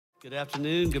Good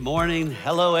afternoon, good morning.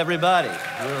 Hello, everybody.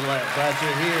 We're glad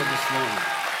you're here this morning.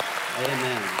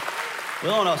 Amen. We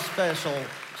want to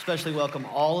especially welcome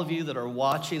all of you that are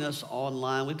watching us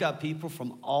online. We've got people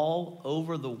from all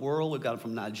over the world. We've got them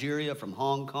from Nigeria, from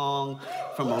Hong Kong,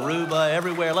 from Aruba,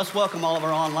 everywhere. Let's welcome all of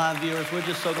our online viewers. We're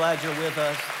just so glad you're with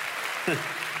us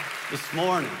this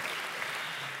morning.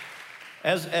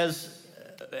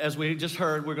 As we just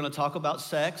heard, we're going to talk about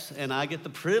sex, and I get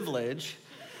the privilege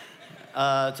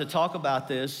to talk about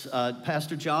this.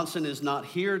 Pastor Johnson is not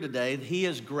here today. He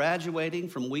is graduating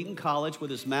from Wheaton College with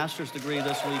his master's degree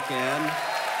this weekend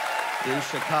in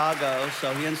Chicago.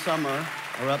 So he and Summer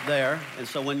are up there. And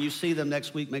so when you see them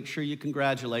next week, make sure you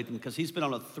congratulate them because he's been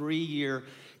on a 3-year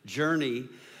journey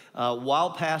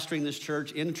while pastoring this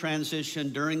church in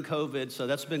transition during COVID. So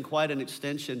that's been quite an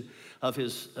extension of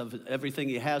everything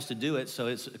he has to do it. So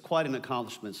it's quite an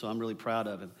accomplishment. So I'm really proud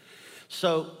of him.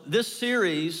 So this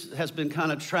series has been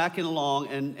kind of tracking along,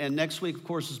 and next week, of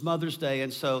course, is Mother's Day,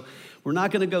 and so we're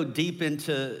not going to go deep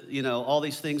into, all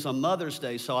these things on Mother's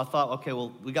Day. So I thought, okay,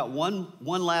 well, we got one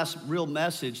last real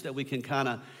message that we can kind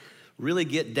of really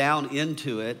get down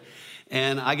into it,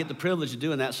 and I get the privilege of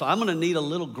doing that. So I'm going to need a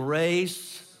little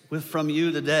grace from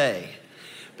you today,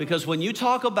 because when you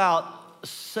talk about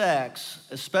sex,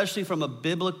 especially from a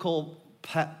biblical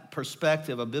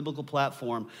perspective, a biblical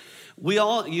platform,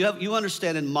 you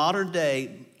understand in modern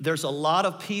day, there's a lot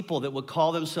of people that would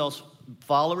call themselves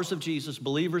followers of Jesus,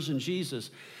 believers in Jesus,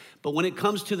 but when it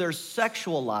comes to their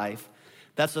sexual life,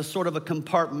 that's a sort of a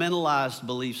compartmentalized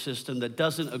belief system that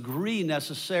doesn't agree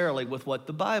necessarily with what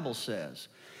the Bible says.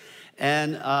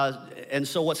 And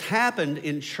so what's happened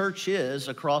in churches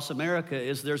across America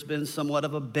is there's been somewhat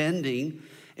of a bending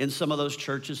in some of those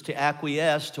churches to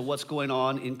acquiesce to what's going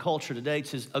on in culture today,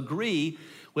 to agree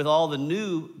with all the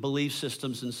new belief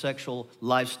systems and sexual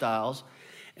lifestyles.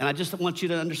 And I just want you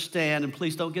to understand, and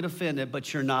please don't get offended,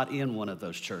 but you're not in one of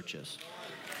those churches.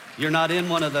 You're not in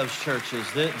one of those churches.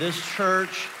 This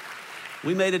church,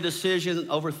 we made a decision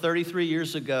over 33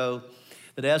 years ago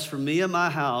that as for me and my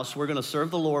house, we're gonna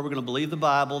serve the Lord, we're gonna believe the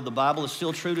Bible. The Bible is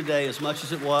still true today as much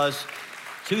as it was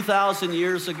 2,000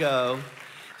 years ago.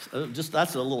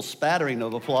 That's a little spattering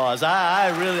of applause.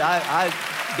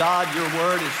 God, your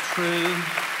word is true,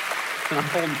 and I'm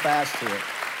holding fast to it.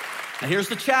 Now here's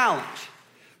the challenge.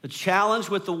 The challenge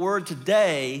with the word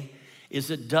today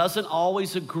is it doesn't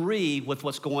always agree with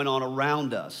what's going on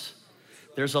around us.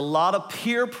 There's a lot of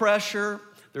peer pressure.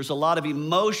 There's a lot of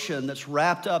emotion that's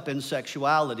wrapped up in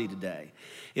sexuality today.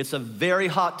 It's a very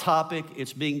hot topic.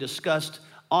 It's being discussed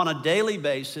on a daily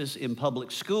basis in public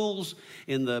schools,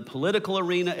 in the political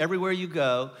arena, everywhere you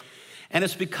go. And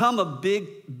it's become a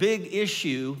big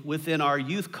issue within our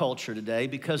youth culture today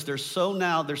because there's so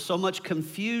much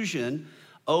confusion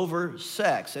over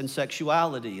sex and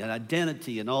sexuality and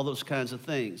identity and all those kinds of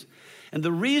things. And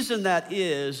the reason that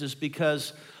is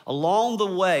because along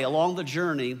the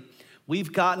journey,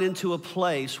 we've gotten into a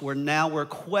place where now we're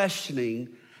questioning,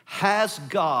 has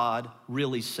God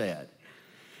really said?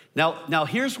 Now,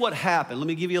 here's what happened. Let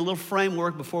me give you a little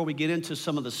framework before we get into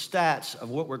some of the stats of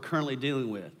what we're currently dealing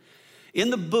with. In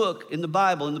the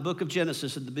Bible, in the book of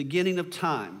Genesis, at the beginning of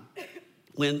time,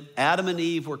 when Adam and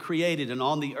Eve were created and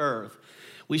on the earth,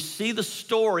 we see the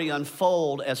story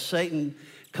unfold as Satan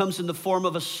comes in the form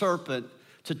of a serpent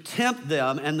to tempt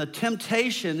them, and the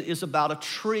temptation is about a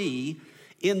tree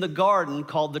in the garden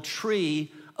called the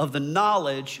tree of the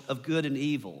knowledge of good and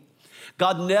evil.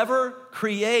 God never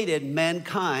created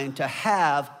mankind to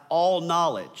have all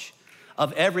knowledge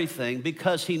of everything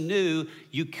because he knew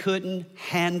you couldn't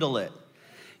handle it.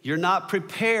 You're not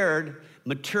prepared,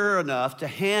 mature enough to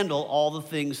handle all the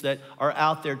things that are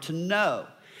out there to know.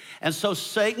 And so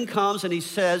Satan comes and he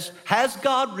says, has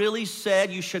God really said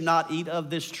you should not eat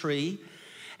of this tree?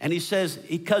 And he says,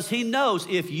 because he knows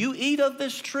if you eat of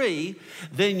this tree,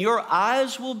 then your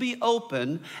eyes will be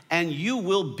open and you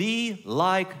will be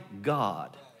like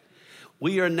God.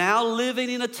 We are now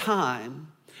living in a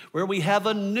time where we have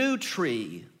a new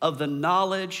tree of the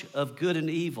knowledge of good and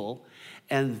evil,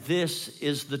 and this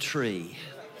is the tree.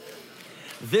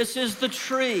 This is the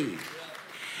tree.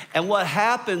 And what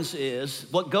happens is,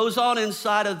 what goes on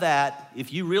inside of that,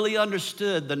 if you really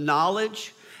understood the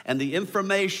knowledge and the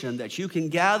information that you can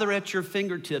gather at your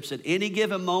fingertips at any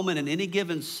given moment, in any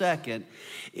given second,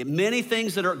 many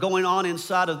things that are going on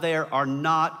inside of there are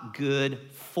not good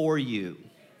for you.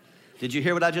 Did you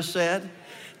hear what I just said?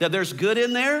 That there's good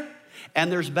in there,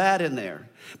 and there's bad in there.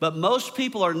 But most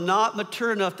people are not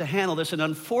mature enough to handle this, and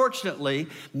unfortunately,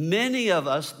 many of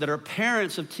us that are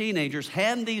parents of teenagers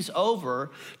hand these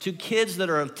over to kids that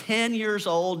are 10 years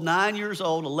old, 9 years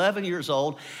old, 11 years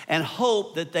old, and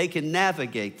hope that they can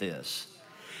navigate this.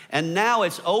 And now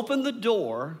it's opened the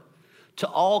door to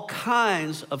all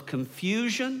kinds of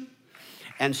confusion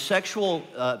and sexual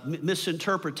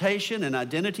misinterpretation and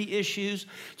identity issues,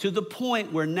 to the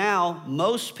point where now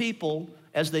most people,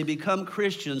 as they become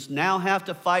Christians, now have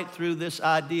to fight through this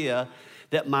idea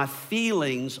that my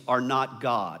feelings are not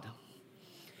God.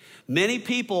 Many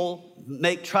people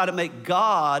try to make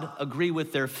God agree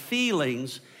with their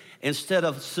feelings instead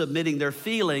of submitting their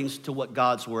feelings to what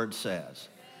God's word says.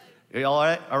 Are you all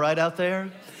right out there?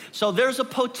 So there's a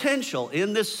potential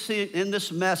in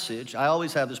this message. I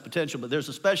always have this potential, but there's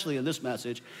especially in this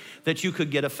message that you could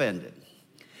get offended.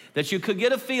 That you could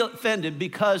get offended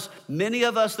because many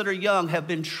of us that are young have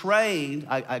been trained,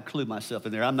 I include myself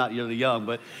in there, I'm not really young,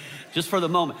 but just for the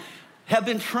moment, have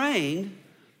been trained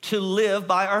to live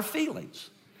by our feelings,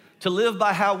 to live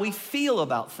by how we feel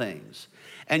about things.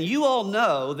 And you all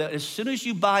know that as soon as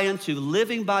you buy into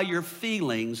living by your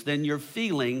feelings, then your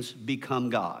feelings become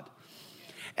God.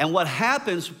 And what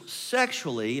happens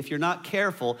sexually, if you're not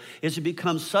careful, is it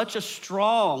becomes such a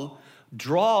strong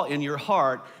draw in your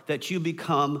heart that you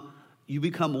become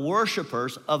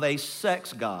worshipers of a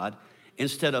sex god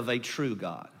instead of a true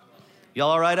God. Y'all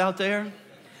all right out there?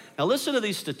 Now listen to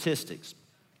these statistics.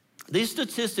 These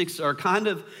statistics are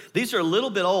these are a little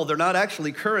bit old. They're not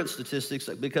actually current statistics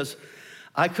because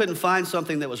I couldn't find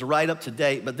something that was right up to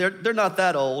date, but they're not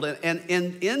that old. And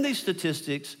in these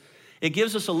statistics, it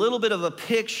gives us a little bit of a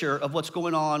picture of what's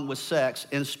going on with sex,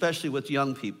 and especially with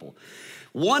young people.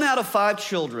 1 out of 5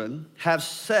 children have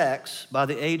sex by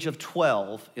the age of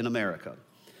 12 in America.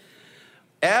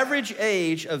 Average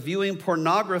age of viewing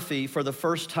pornography for the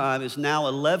first time is now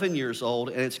 11 years old,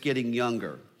 and it's getting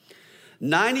younger.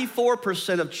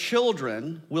 94% of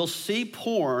children will see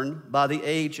porn by the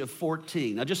age of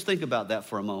 14. Now just think about that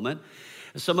for a moment.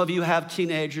 Some of you have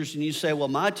teenagers and you say, well,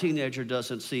 my teenager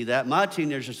doesn't see that. My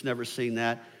teenager's never seen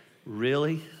that.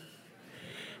 Really?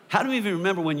 How many of you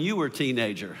remember when you were a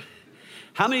teenager?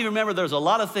 How many of you remember there's a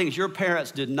lot of things your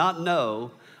parents did not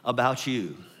know about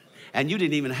you? And you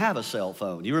didn't even have a cell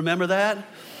phone. You remember that?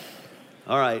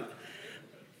 All right.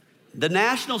 The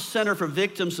National Center for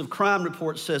Victims of Crime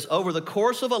report says over the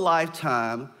course of a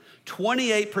lifetime,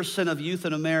 28% of youth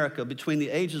in America between the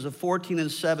ages of 14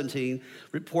 and 17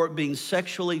 report being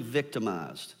sexually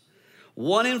victimized.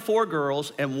 1 in 4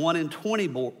 girls and 1 in 20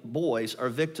 boys are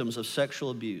victims of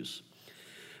sexual abuse.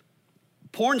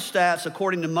 Porn stats,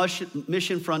 according to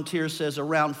Mission Frontier, says there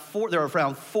are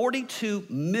around 42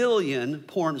 million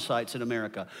porn sites in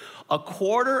America. A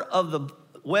quarter of the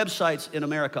websites in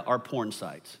America are porn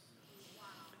sites.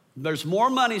 There's more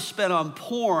money spent on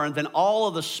porn than all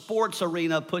of the sports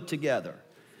arena put together.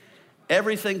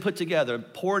 Everything put together.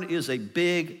 Porn is a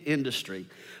big industry.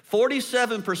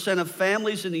 47% of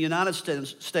families in the United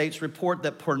States report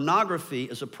that pornography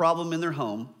is a problem in their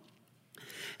home.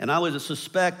 And I would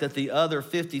suspect that the other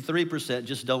 53%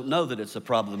 just don't know that it's a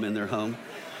problem in their home.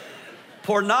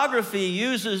 Pornography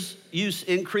use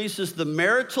increases the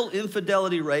marital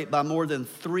infidelity rate by more than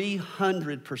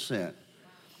 300%.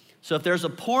 So if there's a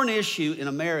porn issue in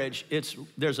a marriage,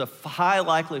 there's a high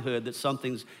likelihood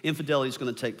that infidelity is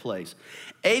going to take place.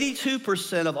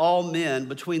 82% of all men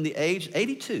between the age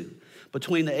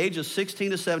of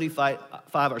 16 to 75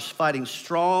 are fighting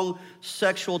strong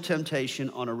sexual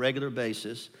temptation on a regular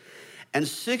basis. And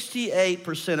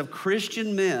 68% of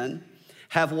Christian men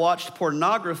have watched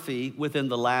pornography within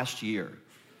the last year.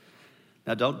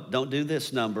 Now don't do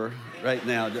this number right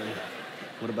now.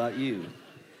 What about you?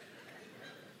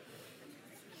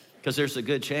 Because there's a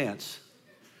good chance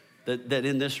that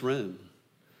in this room,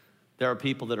 there are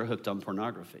people that are hooked on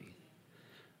pornography.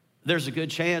 There's a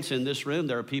good chance in this room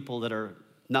there are people that are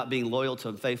not being loyal to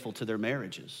and faithful to their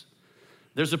marriages.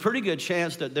 There's a pretty good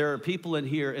chance that there are people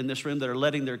in this room that are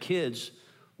letting their kids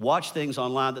watch things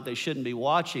online that they shouldn't be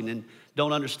watching and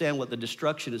don't understand what the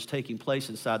destruction is taking place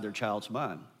inside their child's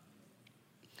mind.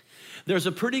 There's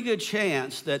a pretty good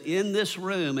chance that in this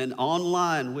room and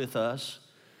online with us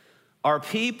are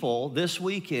people this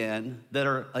weekend that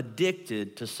are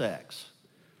addicted to sex,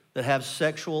 that have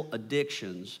sexual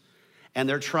addictions, and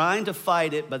they're trying to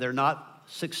fight it, but they're not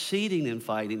succeeding in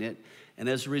fighting it, and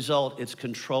as a result, it's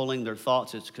controlling their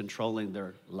thoughts, it's controlling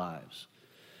their lives.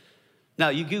 Now,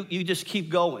 you just keep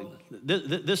going.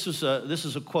 This is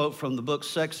a quote from the book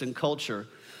Sex and Culture,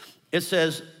 It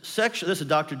says, this is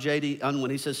Dr. J.D.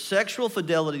 Unwin. He says, sexual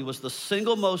fidelity was the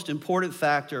single most important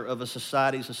factor of a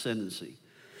society's ascendancy.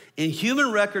 In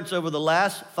human records over the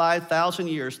last 5,000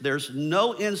 years, there's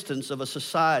no instance of a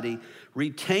society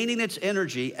retaining its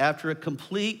energy after a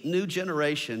complete new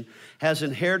generation has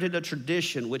inherited a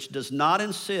tradition which does not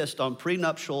insist on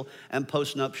prenuptial and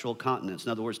postnuptial continence.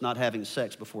 In other words, not having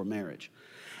sex before marriage.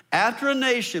 After a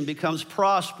nation becomes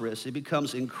prosperous, it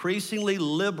becomes increasingly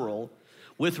liberal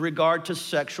with regard to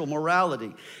sexual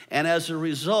morality, and as a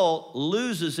result,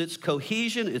 loses its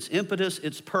cohesion, its impetus,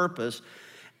 its purpose.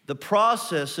 The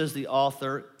process, says the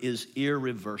author, is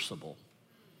irreversible.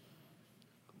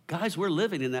 Guys, we're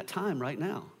living in that time right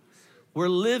now. We're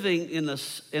living in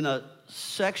a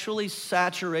sexually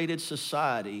saturated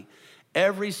society.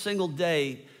 Every single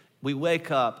day we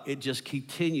wake up, it just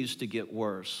continues to get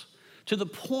worse. To the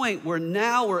point where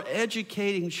now we're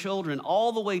educating children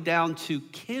all the way down to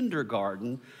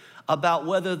kindergarten about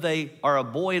whether they are a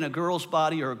boy in a girl's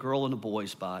body or a girl in a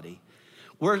boy's body.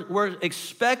 We're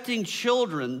expecting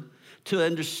children to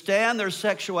understand their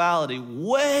sexuality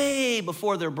way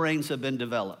before their brains have been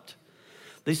developed.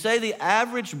 They say the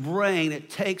average brain,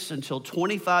 it takes until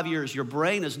 25 years. Your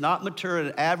brain is not mature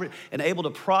and able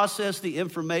to process the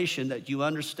information that you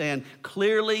understand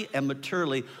clearly and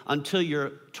maturely until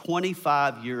you're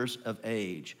 25 years of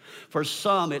age. For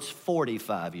some, it's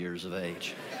 45 years of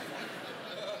age.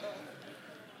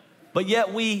 But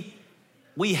yet we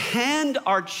hand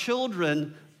our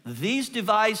children these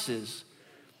devices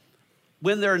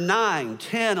when they're 9,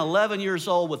 10, 11 years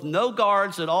old with no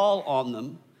guards at all on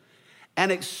them, and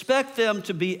expect them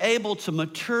to be able to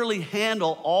maturely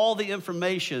handle all the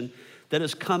information that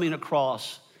is coming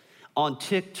across on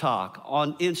TikTok,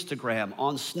 on Instagram,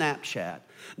 on Snapchat,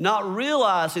 not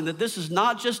realizing that this is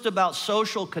not just about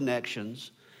social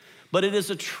connections, but it is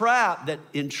a trap that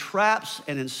entraps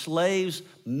and enslaves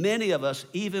many of us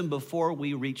even before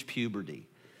we reach puberty.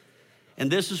 And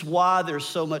this is why there's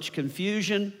so much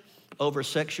confusion over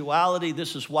sexuality.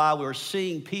 This is why we're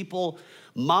seeing people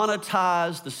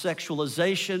monetize the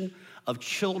sexualization of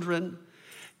children,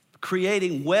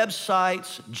 creating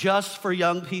websites just for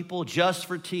young people, just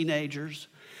for teenagers,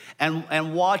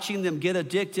 and watching them get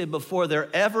addicted before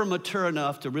they're ever mature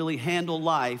enough to really handle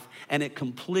life, and it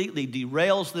completely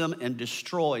derails them and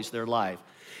destroys their life.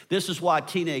 This is why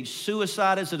teenage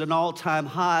suicide is at an all-time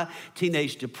high.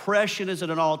 Teenage depression is at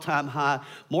an all-time high.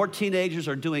 More teenagers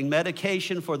are doing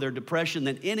medication for their depression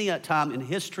than any time in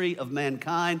history of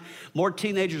mankind. More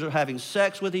teenagers are having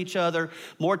sex with each other.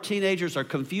 More teenagers are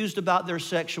confused about their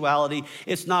sexuality.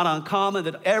 It's not uncommon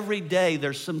that every day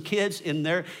there's some kids in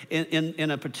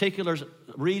a particular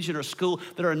region or school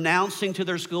that are announcing to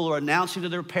their school or announcing to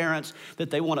their parents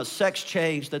that they want a sex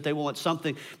change, that they want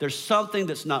something. There's something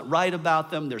that's not right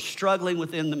about them. They're struggling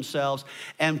within themselves.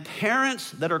 And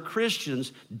parents that are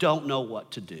Christians don't know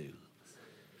what to do.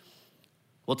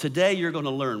 Well, today you're going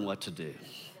to learn what to do.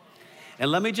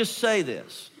 And let me just say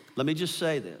this.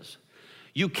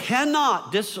 You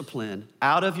cannot discipline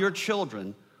out of your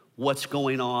children what's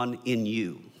going on in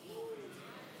you.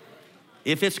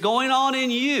 If it's going on in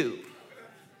you,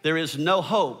 there is no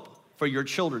hope for your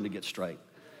children to get straight.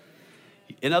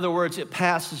 In other words, it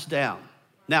passes down.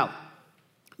 Now,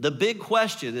 the big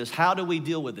question is, how do we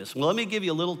deal with this? Well, let me give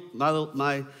you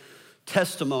my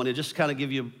testimony, just kind of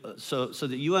give you so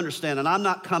that you understand. And I'm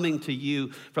not coming to you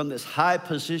from this high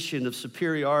position of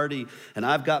superiority and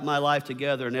I've got my life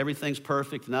together and everything's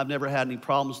perfect and I've never had any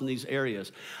problems in these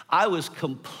areas. I was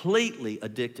completely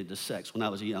addicted to sex when I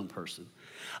was a young person.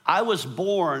 I was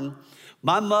born.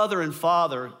 My mother and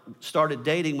father started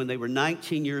dating when they were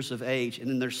 19 years of age, and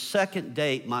in their second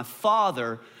date, my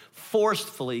father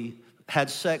forcefully had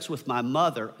sex with my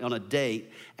mother on a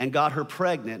date and got her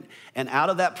pregnant, and out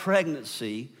of that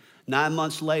pregnancy, 9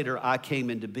 months later, I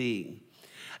came into being.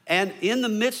 And in the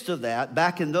midst of that,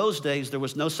 back in those days, there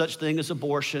was no such thing as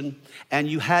abortion, and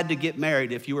you had to get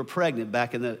married if you were pregnant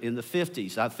back in the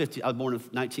 50s. I was born in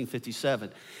 1957.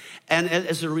 And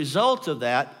as a result of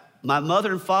that, my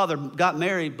mother and father got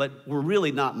married, but were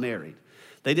really not married.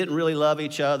 They didn't really love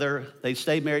each other. They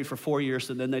stayed married for 4 years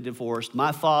and then they divorced.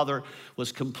 My father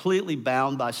was completely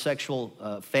bound by sexual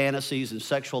fantasies and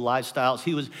sexual lifestyles.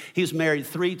 He was married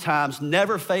 3 times,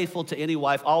 never faithful to any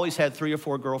wife, always had 3 or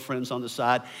 4 girlfriends on the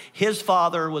side. His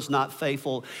father was not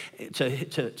faithful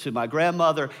to my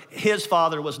grandmother. His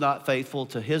father was not faithful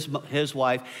to his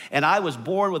wife. And I was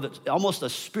born with almost a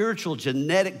spiritual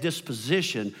genetic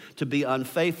disposition to be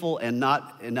unfaithful and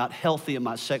not healthy in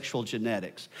my sexual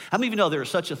genetics. How many of you know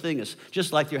there's such a thing as,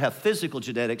 just like you have physical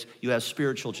genetics, you have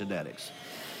spiritual genetics?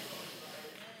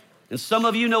 And some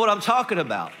of you know what I'm talking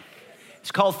about.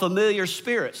 It's called familiar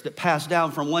spirits that pass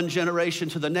down from one generation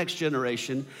to the next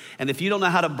generation. And if you don't know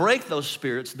how to break those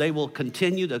spirits, they will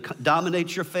continue to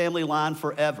dominate your family line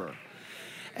forever.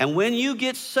 And when you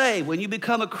get saved, when you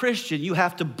become a Christian, you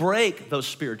have to break those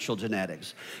spiritual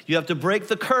genetics. You have to break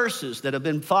the curses that have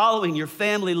been following your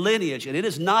family lineage. And it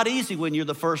is not easy when you're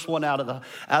the first one out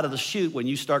of the chute when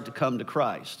you start to come to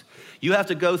Christ. You have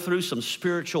to go through some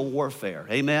spiritual warfare,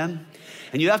 amen?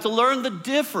 And you have to learn the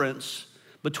difference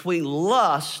between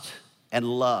lust and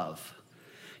love.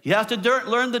 You have to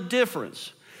learn the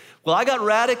difference. Well, I got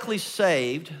radically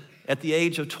saved at the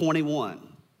age of 21.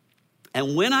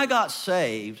 And when I got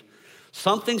saved,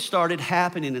 something started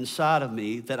happening inside of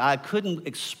me that I couldn't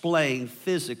explain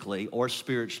physically or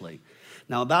spiritually.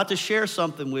 Now, I'm about to share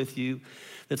something with you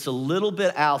that's a little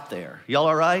bit out there. Y'all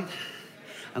all right?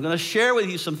 I'm going to share with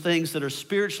you some things that are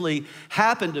spiritually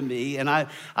happened to me, and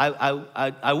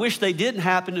I wish they didn't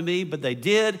happen to me, but they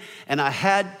did, and I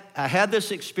had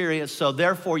this experience, so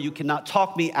therefore you cannot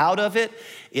talk me out of it.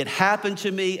 It happened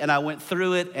to me, and I went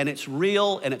through it, and it's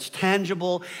real, and it's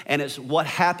tangible, and it's what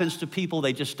happens to people.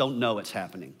 They just don't know it's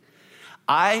happening.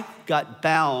 I got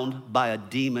bound by a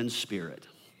demon spirit.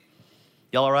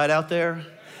 Y'all all right out there?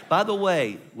 By the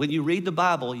way, when you read the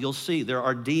Bible, you'll see there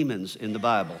are demons in the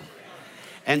Bible.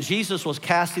 And Jesus was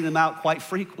casting them out quite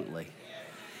frequently.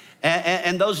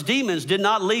 And those demons did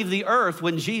not leave the earth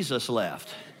when Jesus left.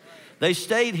 They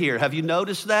stayed here. Have you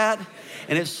noticed that?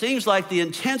 And it seems like the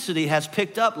intensity has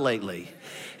picked up lately.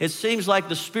 It seems like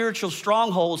the spiritual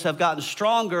strongholds have gotten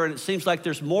stronger, and it seems like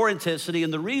there's more intensity.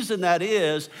 And the reason that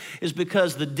is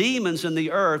because the demons in the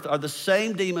earth are the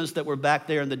same demons that were back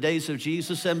there in the days of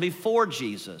Jesus and before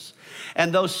Jesus.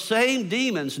 And those same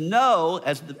demons know,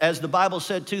 as the Bible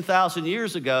said 2,000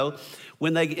 years ago,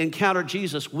 when they encountered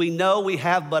Jesus, we know we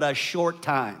have but a short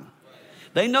time.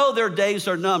 They know their days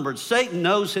are numbered. Satan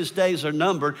knows his days are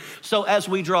numbered. So as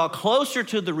we draw closer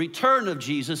to the return of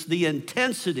Jesus, the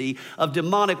intensity of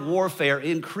demonic warfare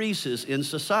increases in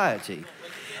society.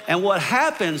 And what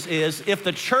happens is, if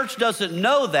the church doesn't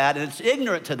know that, and it's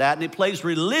ignorant to that, and it plays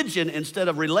religion instead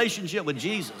of relationship with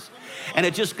Jesus, and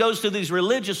it just goes through these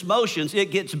religious motions,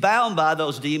 it gets bound by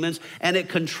those demons, and it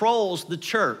controls the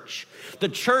church. The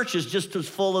church is just as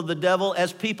full of the devil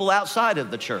as people outside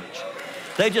of the church.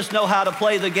 They just know how to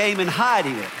play the game and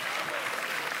hiding it.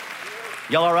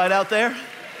 Y'all all right out there?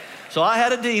 So I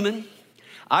had a demon.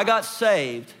 I got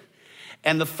saved.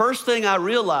 And the first thing I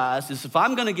realized is if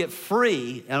I'm going to get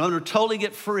free, and I'm going to totally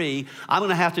get free, I'm going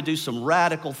to have to do some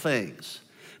radical things,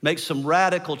 make some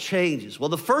radical changes. Well,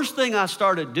 the first thing I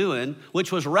started doing,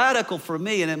 which was radical for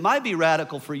me, and it might be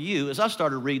radical for you, is I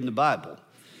started reading the Bible.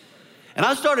 And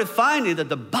I started finding that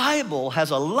the Bible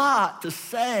has a lot to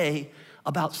say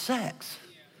about sex.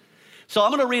 So I'm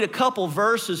going to read a couple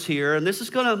verses here, and it's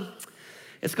going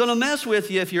to mess with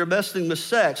you if you're messing with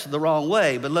sex the wrong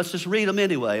way, but let's just read them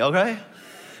anyway, okay?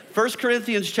 1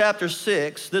 Corinthians chapter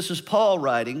 6, this is Paul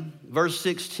writing, verse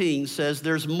 16 says,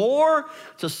 "There's more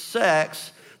to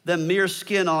sex than mere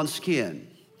skin on skin.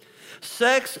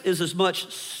 Sex is as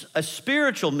much a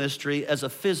spiritual mystery as a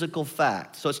physical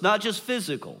fact." So it's not just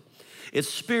physical, it's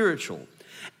spiritual.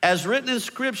 As written in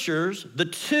scriptures, the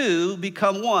two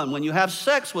become one. When you have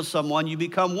sex with someone, you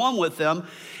become one with them.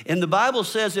 And the Bible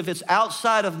says if it's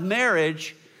outside of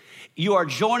marriage, you are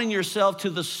joining yourself to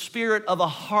the spirit of a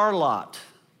harlot.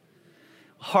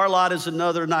 Harlot is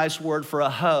another nice word for a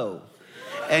hoe.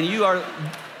 And you are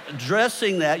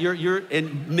dressing that.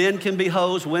 And men can be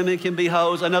hoes, women can be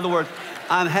hoes. In other words,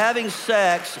 I'm having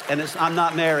sex and I'm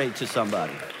not married to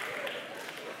somebody.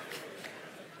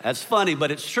 That's funny,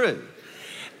 but it's true.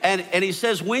 And he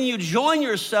says, when you join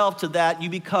yourself to that,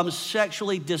 you become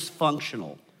sexually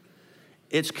dysfunctional.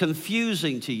 It's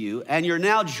confusing to you, and you're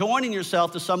now joining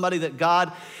yourself to somebody that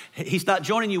God, he's not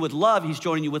joining you with love, he's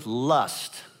joining you with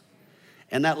lust.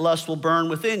 And that lust will burn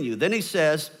within you. Then he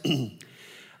says,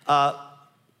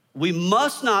 we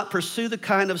must not pursue the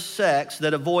kind of sex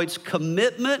that avoids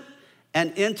commitment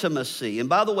and intimacy. And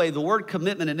by the way, the word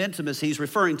commitment and intimacy, he's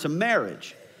referring to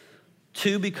marriage.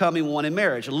 Two becoming one in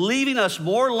marriage, leaving us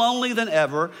more lonely than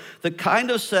ever, the kind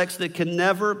of sex that can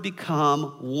never become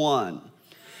one.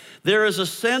 There is a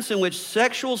sense in which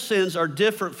sexual sins are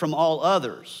different from all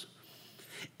others.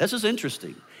 This is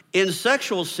interesting. In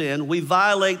sexual sin, we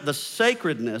violate the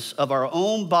sacredness of our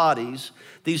own bodies,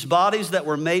 these bodies that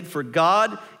were made for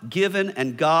God-given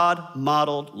and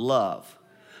God-modeled love,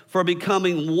 for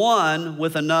becoming one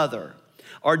with another.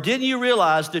 Or didn't you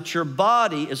realize that your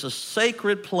body is a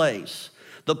sacred place,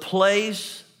 the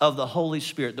place of the Holy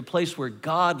Spirit, the place where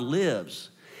God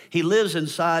lives? He lives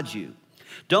inside you.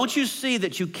 Don't you see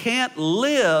that you can't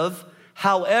live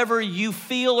however you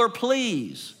feel or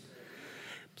please,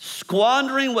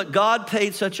 squandering what God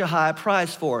paid such a high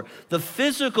price for. The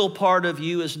physical part of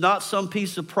you is not some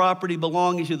piece of property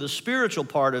belonging to the spiritual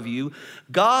part of you.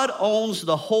 God owns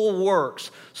the whole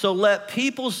works. So let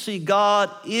people see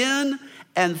God in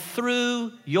and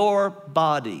through your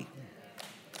body.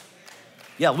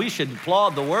 Yeah, we should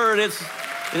applaud the word. It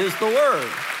is the word.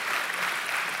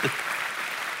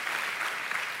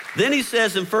 Then he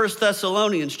says in 1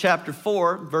 Thessalonians chapter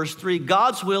 4, verse 3,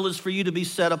 God's will is for you to be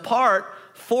set apart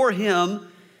for him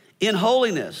in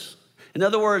holiness. In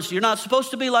other words, you're not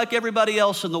supposed to be like everybody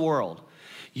else in the world.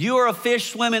 You are a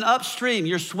fish swimming upstream.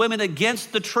 You're swimming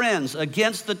against the trends,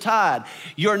 against the tide.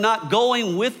 You're not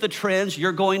going with the trends,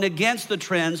 you're going against the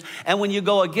trends. And when you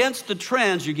go against the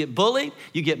trends, you get bullied,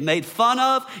 you get made fun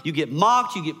of, you get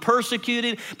mocked, you get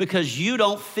persecuted because you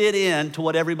don't fit in to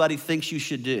what everybody thinks you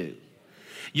should do.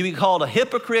 You get called a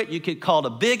hypocrite, you get called a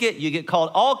bigot, you get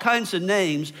called all kinds of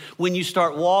names when you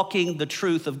start walking the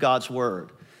truth of God's word.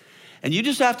 And you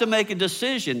just have to make a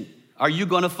decision. Are you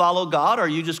going to follow God, or are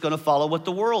you just going to follow what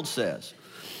the world says?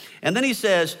 And then he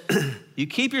says, you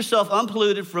keep yourself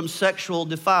unpolluted from sexual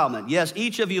defilement. Yes,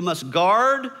 each of you must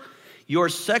guard your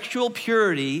sexual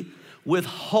purity with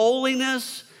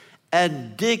holiness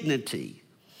and dignity,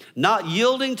 not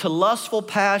yielding to lustful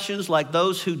passions like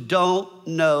those who don't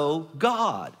know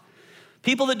God.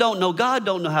 People that don't know God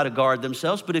don't know how to guard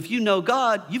themselves, but if you know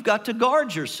God, you've got to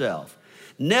guard yourself.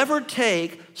 Never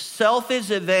take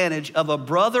selfish advantage of a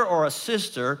brother or a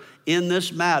sister in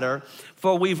this matter,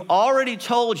 for we've already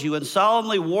told you and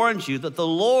solemnly warned you that the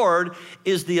Lord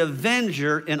is the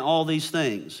avenger in all these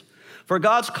things. For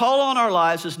God's call on our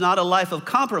lives is not a life of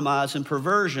compromise and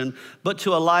perversion, but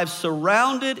to a life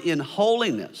surrounded in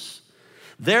holiness.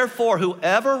 Therefore,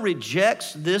 whoever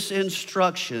rejects this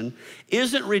instruction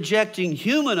isn't rejecting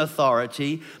human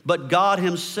authority, but God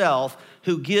himself,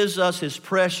 who gives us his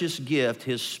precious gift,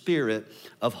 his spirit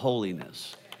of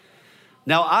holiness.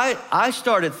 Now, I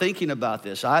started thinking about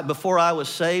this. Before I was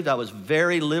saved, I was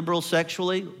very liberal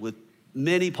sexually with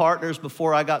many partners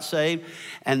before I got saved,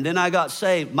 and then I got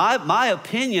saved. My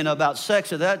opinion about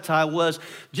sex at that time was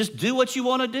just do what you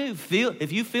want to do.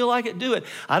 If you feel like it, do it.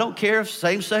 I don't care if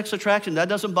same-sex attraction, that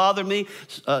doesn't bother me.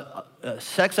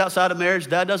 Sex outside of marriage,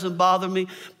 that doesn't bother me,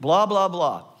 blah, blah,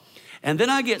 blah. And then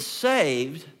I get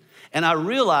saved, and I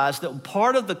realized that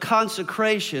part of the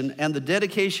consecration and the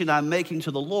dedication I'm making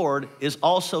to the Lord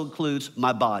also includes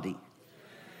my body.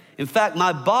 In fact,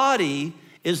 my body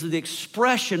is the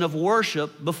expression of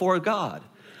worship before God.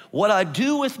 What I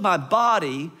do with my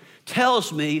body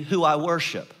tells me who I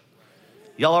worship.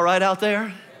 Y'all all right out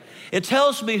there? It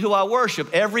tells me who I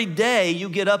worship. Every day you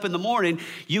get up in the morning,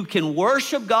 you can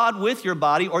worship God with your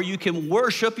body, or you can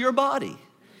worship your body.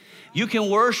 You can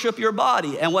worship your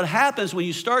body. And what happens when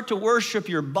you start to worship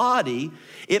your body,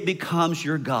 it becomes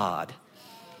your God.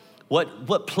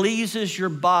 What pleases your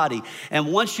body.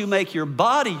 And once you make your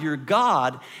body your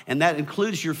God, and that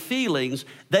includes your feelings,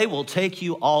 they will take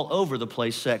you all over the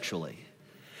place sexually.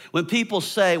 When people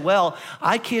say, well,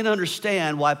 I can't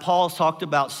understand why Paul talked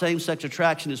about same-sex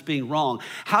attraction as being wrong.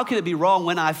 How can it be wrong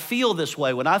when I feel this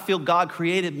way, when I feel God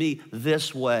created me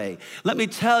this way? Let me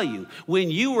tell you,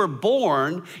 when you were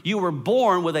born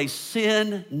with a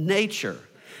sin nature.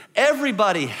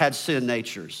 Everybody had sin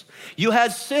natures. You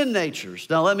had sin natures.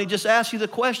 Now, let me just ask you the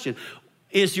question.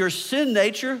 Is your sin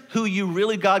nature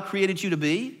who God created you to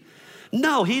be?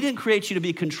 No, he didn't create you to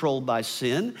be controlled by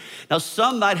sin. Now,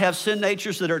 some might have sin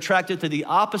natures that are attracted to the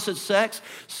opposite sex.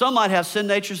 Some might have sin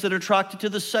natures that are attracted to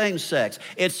the same sex.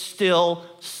 It's still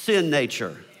sin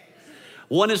nature.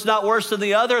 One is not worse than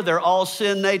the other. They're all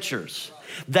sin natures.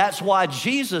 That's why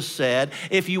Jesus said,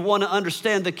 if you want to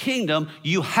understand the kingdom,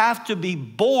 you have to be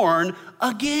born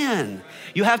again.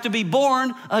 You have to be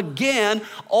born again.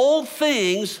 Old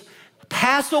things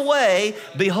pass away.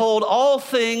 Behold, all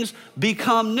things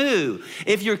become new.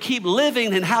 If you keep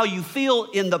living in how you feel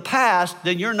in the past,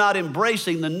 then you're not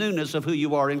embracing the newness of who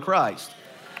you are in Christ.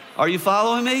 Are you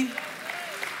following me?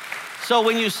 So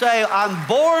when you say, I'm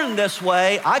born this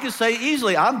way, I can say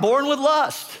easily, I'm born with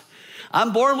lust.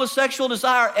 I'm born with sexual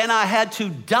desire, and I had to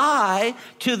die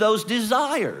to those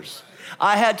desires.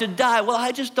 I had to die. Well,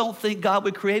 I just don't think God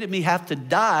would created me have to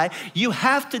die. You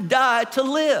have to die to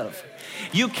live.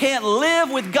 You can't live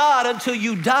with God until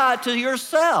you die to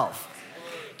yourself.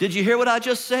 Did you hear what I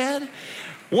just said?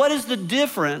 What is the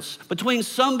difference between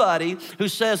somebody who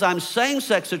says I'm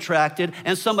same-sex attracted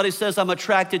and somebody says I'm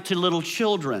attracted to little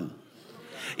children?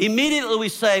 Immediately we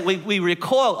say, we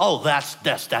recoil, oh, that's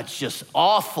just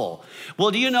awful.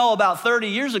 Well, do you know about 30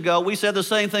 years ago, we said the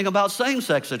same thing about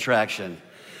same-sex attraction.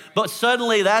 But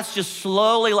suddenly that's just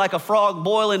slowly like a frog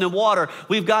boiling in water.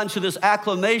 We've gotten to this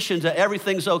acclimation to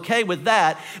everything's okay with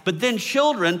that. But then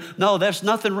children, no, there's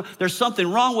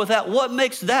something wrong with that. What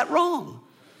makes that wrong?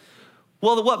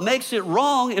 Well, what makes it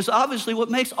wrong is obviously what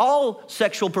makes all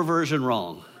sexual perversion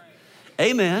wrong.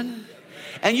 Amen.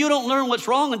 And you don't learn what's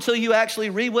wrong until you actually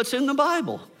read what's in the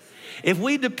Bible. If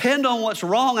we depend on what's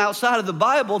wrong outside of the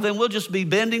Bible, then we'll just be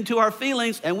bending to our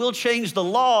feelings, and we'll change the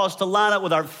laws to line up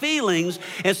with our feelings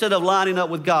instead of lining up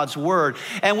with God's word.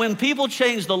 And when people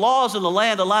change the laws in the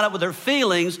land to line up with their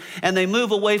feelings and they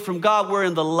move away from God, we're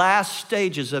in the last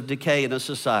stages of decay in a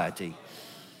society.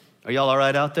 Are y'all all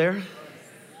right out there?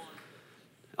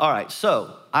 All right,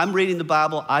 so I'm reading the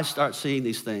Bible. I start seeing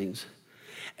these things.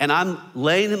 And I'm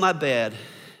laying in my bed,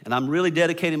 and I'm really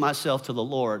dedicating myself to the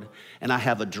Lord, and I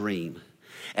have a dream.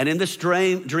 And in this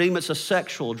dream, it's a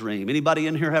sexual dream. Anybody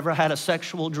in here ever had a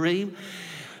sexual dream?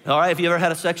 All right, if you ever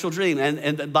had a sexual dream,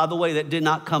 and by the way, that did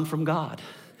not come from God.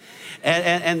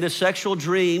 And this sexual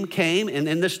dream came, and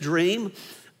in this dream,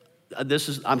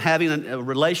 I'm having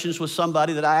relations with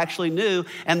somebody that I actually knew,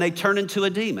 and they turn into a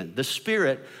demon. The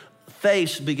spirit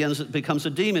face becomes a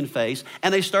demon face,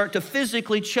 and they start to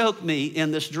physically choke me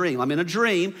in this dream. I'm in a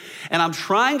dream, and I'm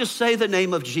trying to say the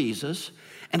name of Jesus,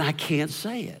 and I can't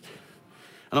say it.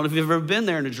 I don't know if you've ever been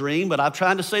there in a dream, but I'm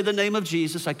trying to say the name of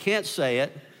Jesus. I can't say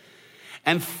it.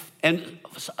 And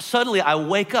suddenly I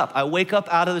wake up. I wake up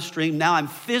out of this dream. Now I'm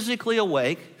physically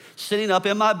awake, sitting up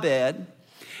in my bed,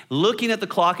 looking at the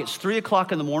clock. It's 3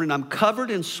 o'clock in the morning. I'm covered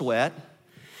in sweat.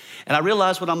 And I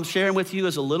realize what I'm sharing with you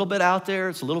is a little bit out there.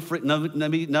 It's a little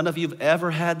none of you have ever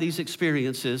had these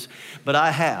experiences, but I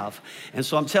have. And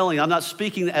so I'm telling you, I'm not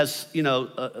speaking as,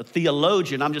 a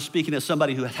theologian. I'm just speaking as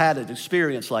somebody who had an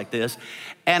experience like this.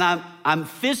 And I'm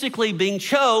physically being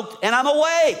choked, and I'm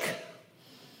awake.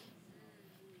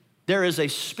 There is a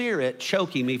spirit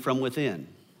choking me from within.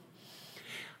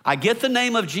 I get the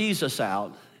name of Jesus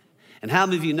out, and how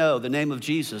many of you know the name of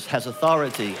Jesus has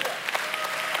authority?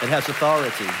 It has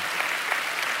authority.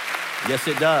 Yes,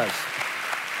 it does.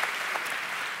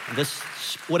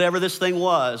 Whatever this thing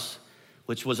was,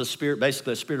 which was a spirit,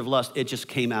 basically a spirit of lust, it just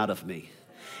came out of me.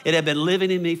 It had been living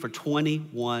in me for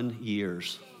 21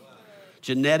 years,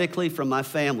 genetically from my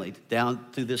family down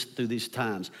through these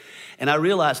times. And I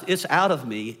realized it's out of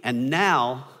me, and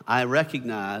now I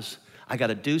recognize I got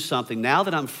to do something. Now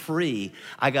that I'm free,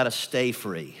 I got to stay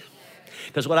free.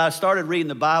 Because when I started reading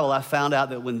the Bible, I found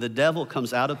out that when the devil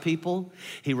comes out of people,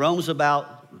 he roams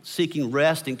about seeking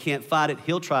rest and can't find it.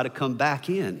 He'll try to come back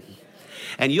in.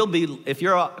 And if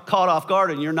you're caught off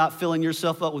guard and you're not filling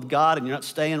yourself up with God and you're not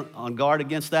staying on guard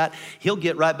against that, he'll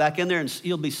get right back in there and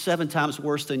you'll be 7 times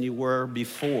worse than you were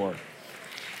before.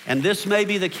 And this may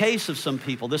be the case of some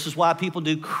people. This is why people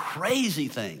do crazy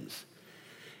things.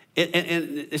 And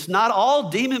it's not all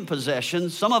demon possession.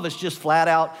 Some of it's just flat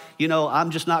out,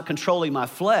 I'm just not controlling my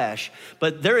flesh.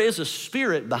 But there is a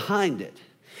spirit behind it.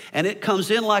 And it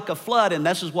comes in like a flood, and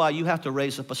this is why you have to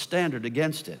raise up a standard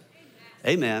against it.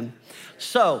 Amen.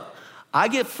 So I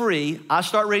get free. I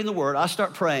start reading the word. I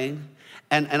start praying.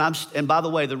 And by the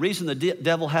way, the reason the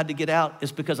devil had to get out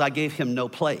is because I gave him no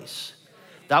place.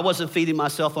 I wasn't feeding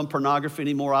myself on pornography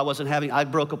anymore. I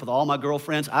broke up with all my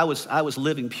girlfriends. I was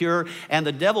living pure. And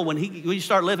the devil, when you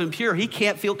start living pure, he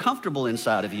can't feel comfortable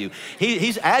inside of you.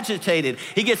 He's agitated.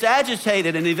 He gets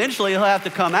agitated, and eventually he'll have to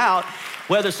come out,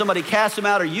 whether somebody casts him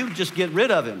out or you just get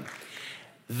rid of him.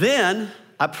 Then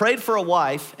I prayed for a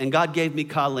wife, and God gave me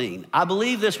Colleen. I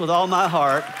believe this with all my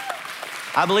heart.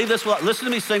 Listen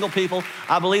to me, single people.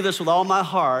 I believe this with all my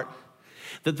heart,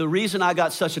 that the reason I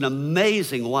got such an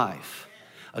amazing wife,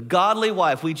 a godly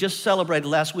wife. We just celebrated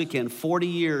last weekend 40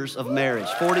 years of marriage,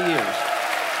 40 years.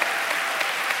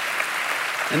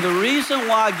 And the reason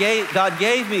why God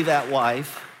gave me that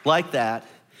wife like that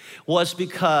was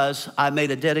because I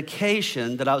made a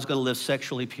dedication that I was going to live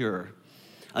sexually pure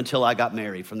until I got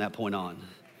married from that point on.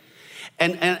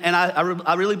 And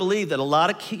I really believe that a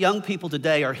lot of young people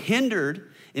today are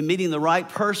hindered in meeting the right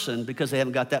person because they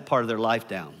haven't got that part of their life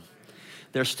down.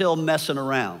 They're still messing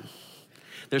around.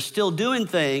 They're still doing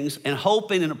things and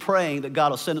hoping and praying that God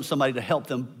will send them somebody to help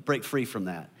them break free from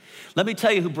that. Let me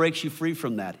tell you who breaks you free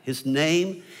from that. His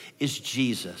name is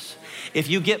Jesus. If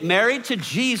you get married to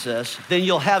Jesus, then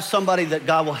you'll have somebody that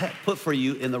God will put for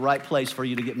you in the right place for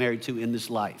you to get married to in this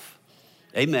life.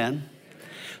 Amen.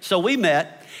 So we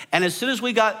met, and as soon as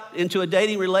we got into a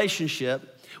dating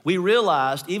relationship, we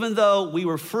realized even though we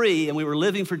were free and we were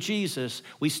living for Jesus,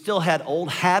 we still had old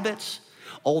habits,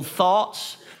 old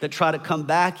thoughts that try to come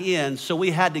back in. So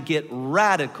we had to get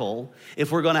radical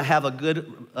if we're going to have a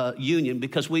good union,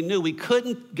 because we knew we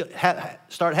couldn't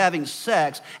start having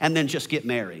sex and then just get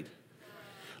married.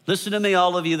 Listen to me,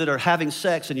 all of you that are having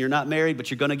sex and you're not married,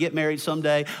 but you're going to get married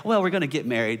someday. Well, we're going to get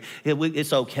married.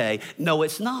 It's okay. No,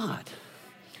 it's not.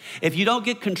 If you don't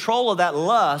get control of that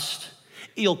lust,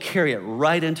 you'll carry it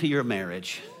right into your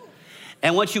marriage.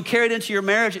 And once you carry it into your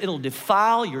marriage, it'll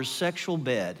defile your sexual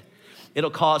bed. It'll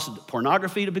cause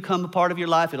pornography to become a part of your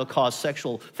life. It'll cause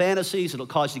sexual fantasies. It'll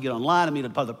cause you to get online and meet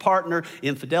another partner,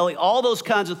 infidelity, all those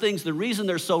kinds of things. The reason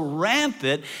they're so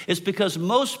rampant is because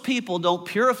most people don't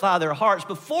purify their hearts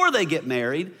before they get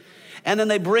married, and then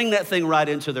they bring that thing right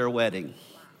into their wedding.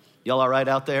 Y'all all right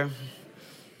out there?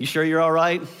 You sure you're all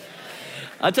right?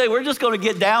 I tell you, we're just going to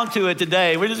get down to it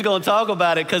today. We're just going to talk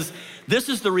about it because this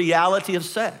is the reality of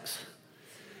sex.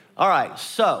 All right,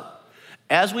 so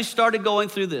as we started going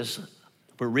through this,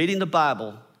 we're reading the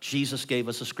Bible. Jesus gave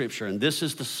us a scripture, and this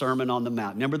is the Sermon on the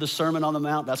Mount. Remember the Sermon on the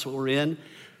Mount? That's what we're in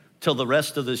till the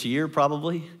rest of this year,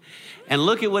 probably. And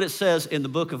look at what it says in the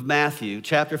book of Matthew,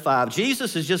 chapter 5.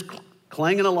 Jesus is just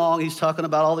clanging along. He's talking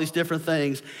about all these different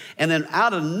things. And then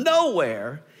out of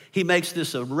nowhere, he makes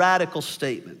this a radical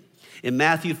statement. In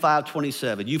Matthew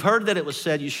 5:27, you've heard that it was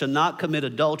said, you shall not commit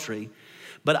adultery.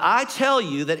 But I tell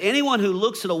you that anyone who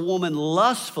looks at a woman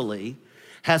lustfully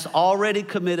has already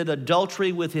committed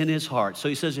adultery within his heart. So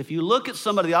he says, if you look at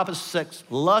somebody of the opposite sex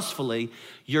lustfully,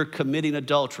 you're committing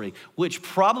adultery, which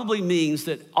probably means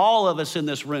that all of us in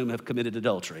this room have committed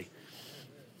adultery.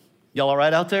 Y'all all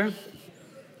right out there?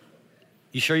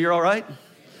 You sure you're all right?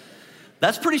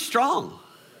 That's pretty strong.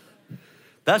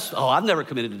 I've never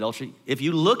committed adultery. If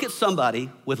you look at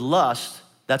somebody with lust,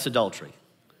 that's adultery.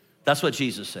 That's what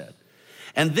Jesus said.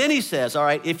 And then he says, all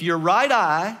right, if your right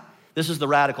eye, this is the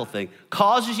radical thing,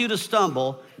 causes you to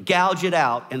stumble, gouge it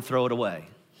out and throw it away.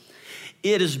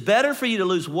 It is better for you to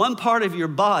lose one part of your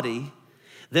body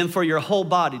than for your whole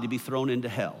body to be thrown into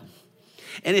hell.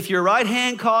 And if your right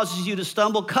hand causes you to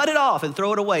stumble, cut it off and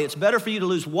throw it away. It's better for you to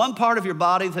lose one part of your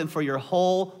body than for your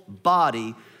whole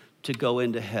body to go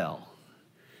into hell.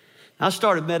 I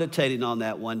started meditating on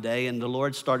that one day, and the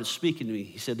Lord started speaking to me.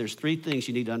 He said, there's three things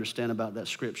you need to understand about that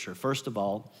scripture. First of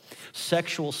all,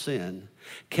 sexual sin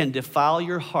can defile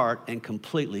your heart and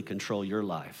completely control your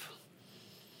life.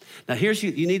 Now,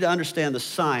 you need to understand the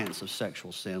science of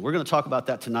sexual sin. We're going to talk about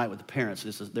that tonight with the parents.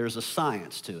 There's a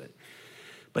science to it.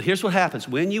 But here's what happens.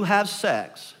 When you have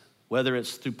sex, whether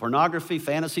it's through pornography,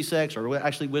 fantasy sex, or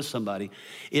actually with somebody,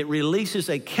 it releases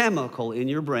a chemical in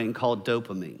your brain called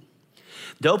dopamine.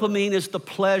 Dopamine is the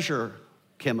pleasure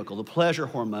chemical, the pleasure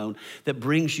hormone that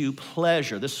brings you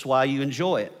pleasure. This is why you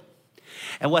enjoy it.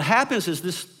 And what happens is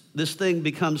this thing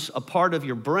becomes a part of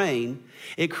your brain.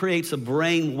 It creates a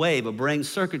brain wave, a brain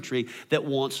circuitry that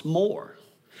wants more.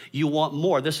 You want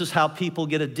more. This is how people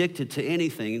get addicted to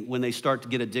anything when they start to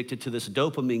get addicted to this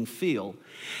dopamine feel.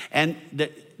 And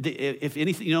if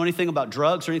anything, you know anything about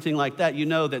drugs or anything like that, you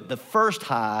know that the first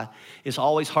high is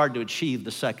always hard to achieve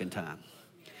the second time.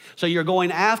 So you're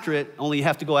going after it, only you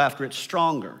have to go after it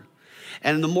stronger.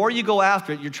 And the more you go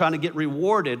after it, you're trying to get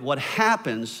rewarded. What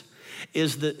happens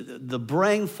is the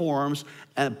brain forms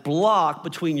a block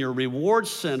between your reward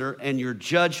center and your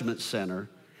judgment center,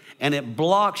 and it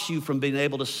blocks you from being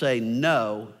able to say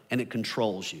no, and it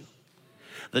controls you.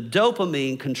 The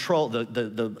dopamine control,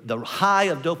 the high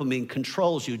of dopamine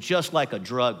controls you just like a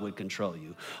drug would control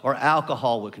you, or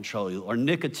alcohol would control you, or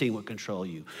nicotine would control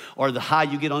you, or the high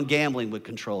you get on gambling would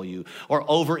control you, or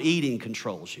overeating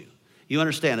controls you. You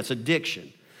understand, it's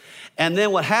addiction. And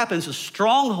then what happens, a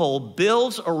stronghold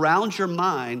builds around your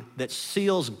mind that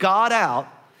seals God out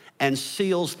and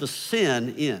seals the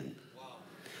sin in.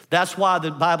 That's why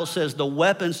the Bible says the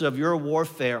weapons of your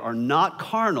warfare are not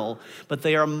carnal, but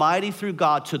they are mighty through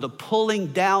God to the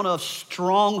pulling down of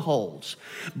strongholds,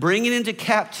 bringing into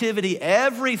captivity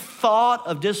every thought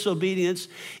of disobedience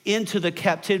into the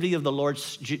captivity of the Lord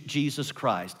Jesus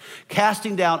Christ,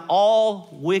 casting down all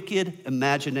wicked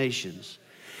imaginations.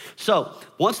 So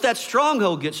once that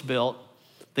stronghold gets built,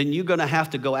 then you're gonna have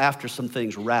to go after some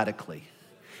things radically.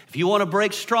 If you wanna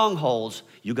break strongholds,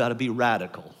 you gotta be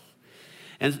radical.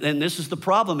 And this is the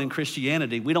problem in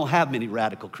Christianity. We don't have many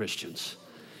radical Christians.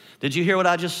 Did you hear what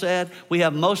I just said? We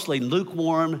have mostly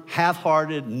lukewarm,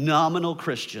 half-hearted, nominal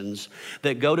Christians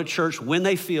that go to church when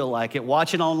they feel like it,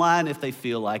 watch it online if they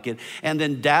feel like it, and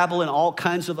then dabble in all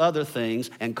kinds of other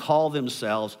things and call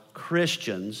themselves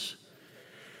Christians.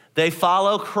 They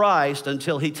follow Christ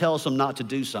until he tells them not to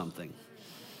do something.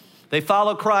 They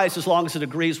follow Christ as long as it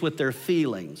agrees with their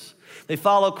feelings. They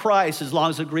follow Christ as long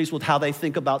as it agrees with how they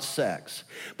think about sex.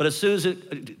 But as soon as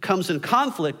it comes in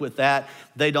conflict with that,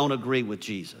 they don't agree with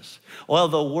Jesus. Well,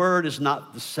 the word is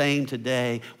not the same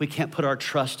today. We can't put our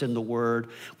trust in the word.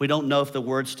 We don't know if the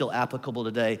word's still applicable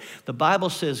today. The Bible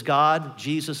says God,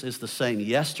 Jesus, is the same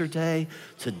yesterday,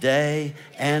 today,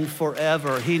 and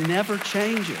forever. He never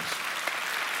changes.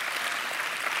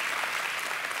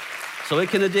 So it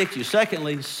can addict you.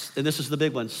 Secondly, and this is the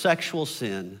big one, sexual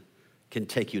sin can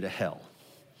take you to hell.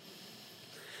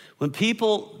 When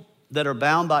people that are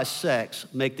bound by sex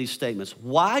make these statements,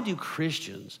 why do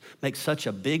Christians make such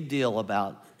a big deal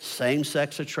about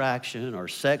same-sex attraction or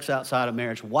sex outside of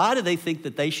marriage? Why do they think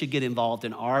that they should get involved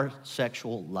in our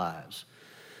sexual lives?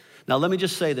 Now, let me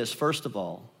just say this. First of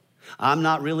all, I'm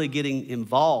not really getting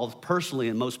involved personally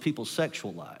in most people's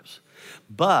sexual lives.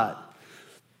 But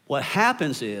what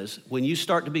happens is when you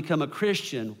start to become a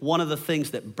Christian, one of the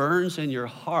things that burns in your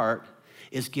heart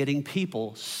is getting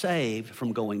people saved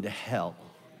from going to hell.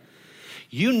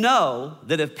 You know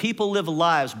that if people live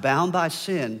lives bound by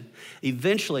sin,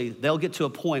 eventually they'll get to a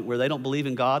point where they don't believe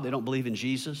in God, they don't believe in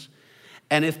Jesus.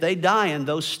 And if they die in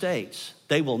those states,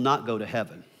 they will not go to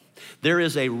heaven. There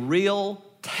is a real,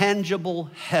 tangible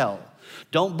hell.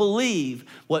 Don't believe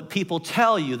what people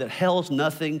tell you that hell's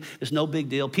nothing, it's no big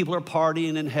deal. People are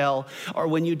partying in hell, or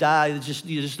when you die,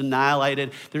 you're just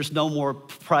annihilated. There's no more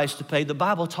price to pay. The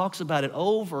Bible talks about it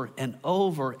over and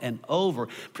over and over.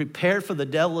 Prepared for the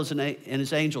devil and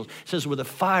his angels. It says where the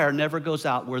fire never goes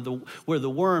out, where the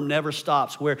worm never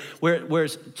stops, where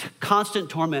it's constant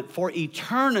torment for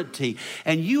eternity.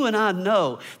 And you and I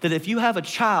know that if you have a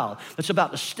child that's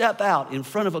about to step out in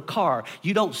front of a car,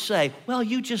 you don't say, well,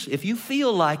 if you feel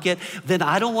like it, then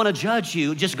I don't want to judge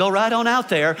you. Just go right on out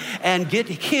there and get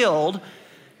killed.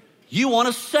 You want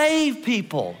to save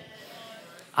people.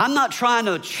 I'm not trying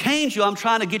to change you. I'm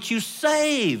trying to get you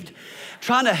saved.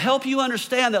 Trying to help you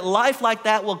understand that life like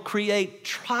that will create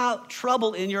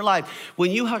trouble in your life. When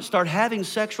you start having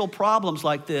sexual problems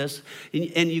like this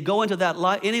and you go into that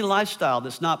any lifestyle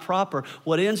that's not proper,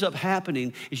 what ends up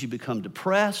happening is you become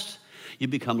depressed. You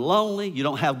become lonely, you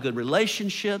don't have good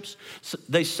relationships. So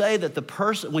they say that the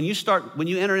person, when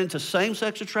you enter into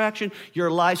same-sex attraction,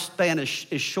 your lifespan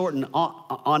is shortened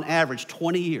on average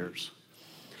 20 years.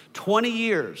 20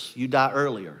 years, you die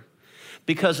earlier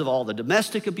because of all the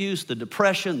domestic abuse, the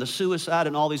depression, the suicide,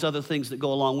 and all these other things that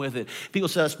go along with it. People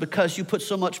say it's because you put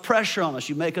so much pressure on us,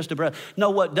 you make us depressed. No,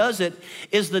 what does it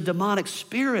is the demonic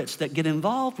spirits that get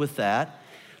involved with that,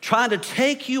 trying to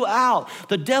take you out.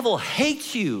 The devil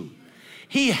hates you.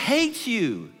 He hates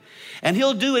you, and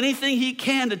he'll do anything he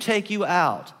can to take you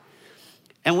out.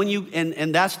 And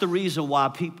and that's the reason why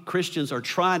Christians are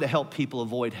trying to help people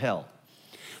avoid hell.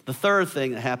 The third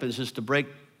thing that happens is to break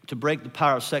the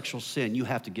power of sexual sin, you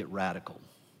have to get radical.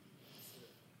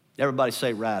 Everybody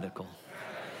say radical.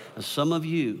 And some of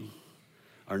you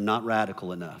are not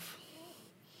radical enough.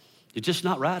 You're just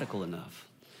not radical enough.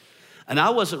 And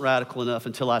I wasn't radical enough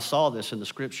until I saw this in the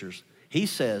scriptures. He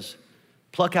says,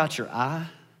 pluck out your eye,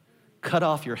 cut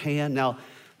off your hand. Now,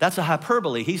 that's a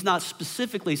hyperbole. He's not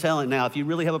specifically saying, now, if you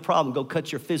really have a problem, go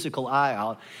cut your physical eye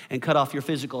out and cut off your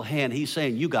physical hand. He's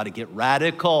saying, you got to get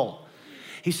radical.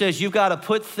 He says, you've got to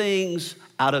put things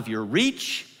out of your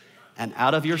reach and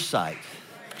out of your sight.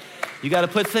 You got to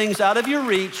put things out of your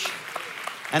reach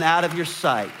and out of your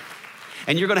sight.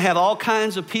 And you're going to have all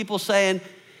kinds of people saying,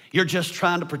 you're just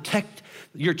trying to protect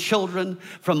your children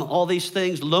from all these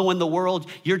things, low in the world.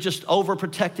 You're just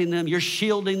overprotecting them. You're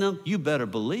shielding them. You better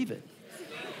believe it.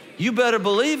 You better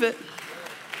believe it.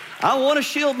 I want to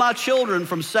shield my children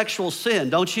from sexual sin,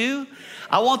 don't you?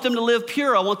 I want them to live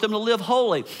pure. I want them to live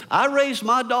holy. I raised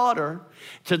my daughter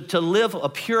to live a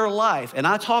pure life. And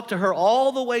I talked to her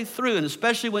all the way through, and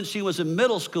especially when she was in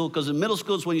middle school, because in middle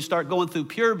school is when you start going through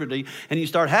puberty and you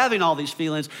start having all these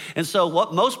feelings. And so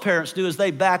what most parents do is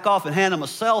they back off and hand them a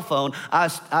cell phone.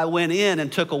 I went in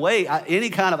and took away any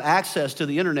kind of access to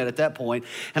the internet at that point.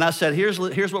 And I said, here's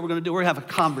what we're going to do. We're going to have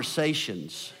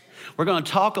conversations. We're going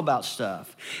to talk about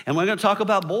stuff. And we're going to talk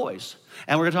about boys.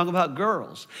 And we're going to talk about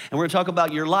girls. And we're going to talk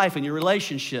about your life and your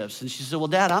relationships. And she said, well,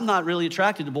 Dad, I'm not really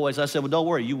attracted to boys. I said, well, don't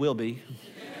worry, you will be.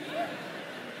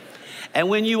 And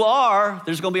when you are,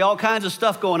 there's going to be all kinds of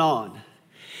stuff going on.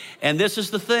 And this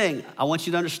is the thing. I want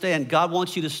you to understand, God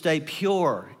wants you to stay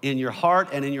pure in your heart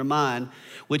and in your mind,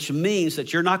 which means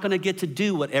that you're not going to get to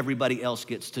do what everybody else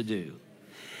gets to do.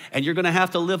 And you're going to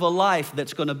have to live a life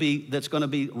that's going to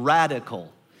be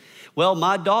radical. Well,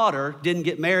 my daughter didn't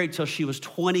get married till she was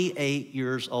 28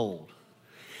 years old.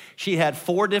 She had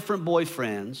 4 different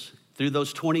boyfriends through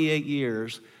those 28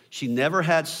 years. She never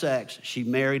had sex. She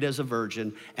married as a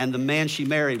virgin, and the man she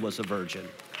married was a virgin.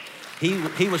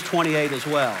 He was 28 as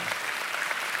well.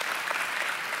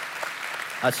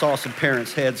 I saw some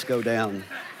parents' heads go down.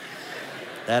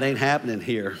 That ain't happening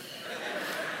here.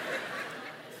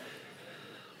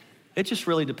 It just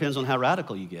really depends on how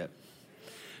radical you get.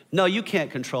 No, you can't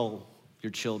control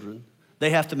your children.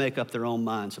 They have to make up their own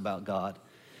minds about God.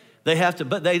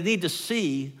 But they need to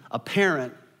see a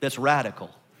parent that's radical.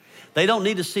 They don't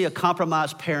need to see a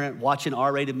compromised parent watching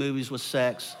R-rated movies with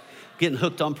sex, getting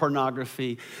hooked on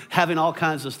pornography, having all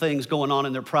kinds of things going on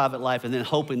in their private life, and then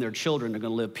hoping their children are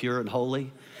going to live pure and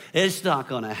holy. It's not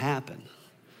going to happen.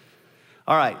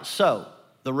 All right, so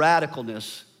the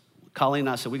radicalness, Colleen and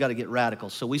I said, we got to get radical.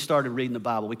 So we started reading the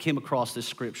Bible. We came across this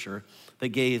scripture that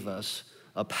gave us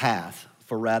a path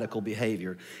for radical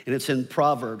behavior. And it's in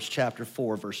Proverbs chapter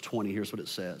 4, verse 20. Here's what it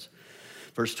says.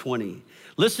 Verse 20,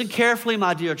 listen carefully,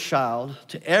 my dear child,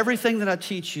 to everything that I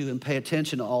teach you and pay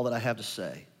attention to all that I have to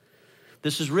say.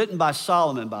 This is written by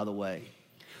Solomon, by the way.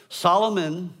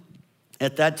 Solomon,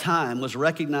 at that time, was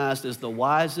recognized as the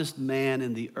wisest man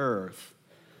in the earth.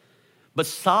 But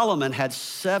Solomon had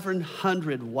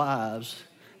 700 wives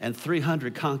and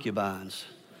 300 concubines.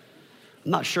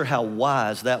 I'm not sure how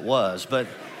wise that was, but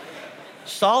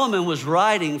Solomon was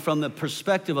writing from the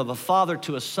perspective of a father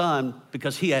to a son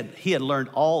because he had learned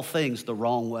all things the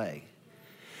wrong way.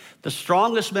 The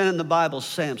strongest man in the Bible,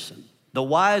 Samson. The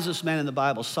wisest man in the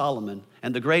Bible, Solomon,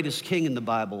 and the greatest king in the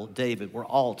Bible, David, were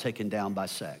all taken down by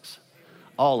sex.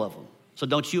 All of them. So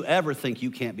don't you ever think you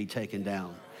can't be taken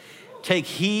down. Take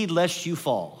heed lest you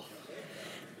fall.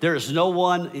 There is no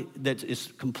one that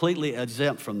is completely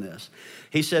exempt from this.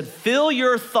 He said, fill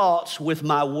your thoughts with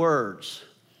my words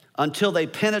until they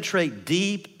penetrate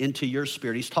deep into your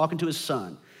spirit. He's talking to his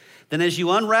son. Then as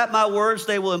you unwrap my words,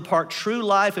 they will impart true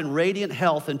life and radiant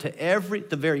health into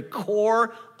the very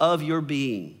core of your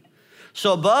being.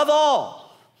 So above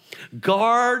all,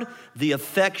 guard the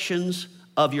affections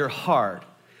of your heart,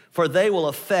 for they will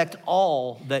affect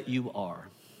all that you are.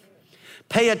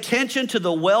 Pay attention to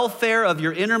the welfare of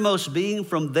your innermost being.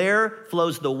 From there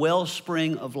flows the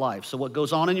wellspring of life. So what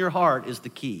goes on in your heart is the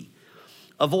key.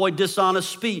 Avoid dishonest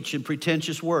speech and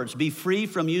pretentious words. Be free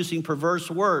from using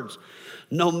perverse words,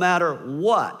 no matter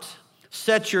what.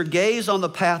 Set your gaze on the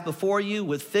path before you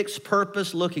with fixed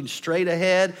purpose, looking straight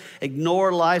ahead.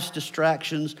 Ignore life's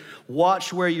distractions.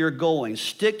 Watch where you're going.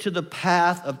 Stick to the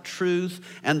path of truth,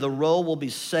 and the road will be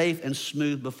safe and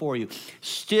smooth before you.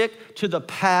 Stick to the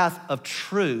path of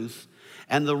truth,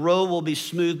 and the road will be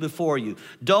smooth before you.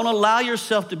 Don't allow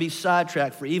yourself to be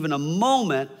sidetracked for even a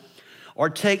moment, or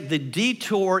take the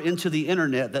detour into the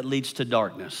internet that leads to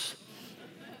darkness.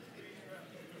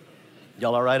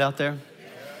 Y'all all right out there?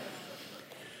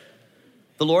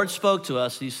 The Lord spoke to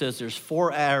us. He says there's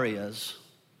 4 areas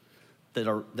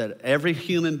that every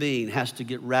human being has to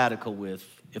get radical with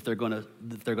if they're going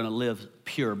to live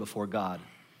pure before God.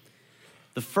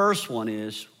 The first one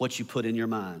is what you put in your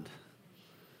mind.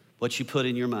 What you put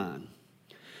in your mind.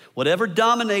 Whatever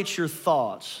dominates your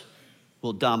thoughts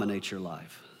will dominate your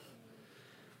life.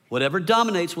 Whatever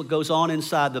dominates what goes on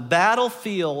inside, the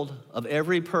battlefield of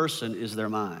every person is their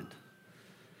mind.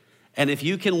 And if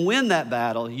you can win that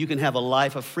battle, you can have a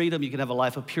life of freedom, you can have a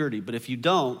life of purity. But if you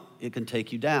don't, it can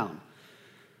take you down.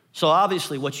 So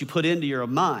obviously what you put into your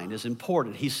mind is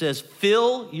important. He says,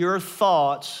 fill your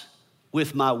thoughts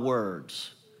with my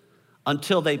words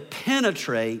until they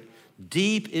penetrate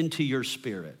deep into your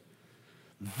spirit.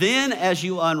 Then as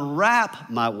you unwrap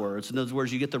my words, in other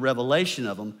words, you get the revelation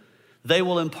of them, they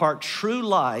will impart true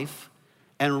life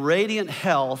and radiant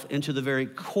health into the very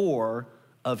core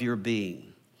of your being.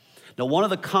 Now, one of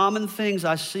the common things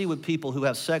I see with people who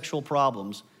have sexual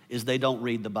problems is they don't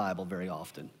read the Bible very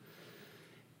often.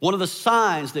 One of the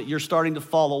signs that you're starting to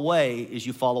fall away is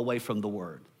you fall away from the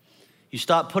Word. You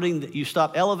stop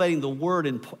elevating the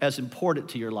Word as important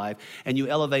to your life, and you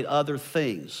elevate other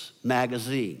things,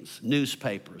 magazines,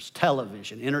 newspapers,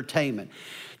 television, entertainment.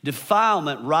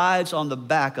 Defilement rides on the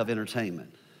back of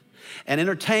entertainment. And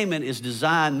entertainment is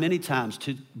designed many times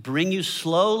to bring you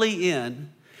slowly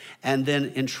in and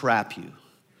then entrap you.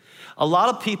 A lot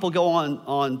of people go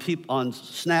on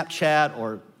Snapchat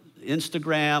or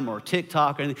Instagram or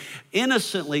TikTok and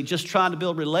innocently just trying to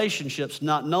build relationships,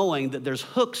 not knowing that there's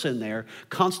hooks in there,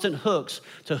 constant hooks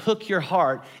to hook your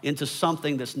heart into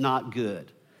something that's not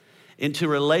good, into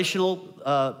relational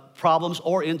problems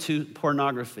or into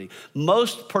pornography.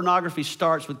 Most pornography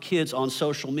starts with kids on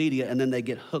social media and then they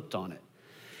get hooked on it.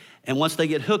 And once they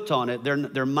get hooked on it,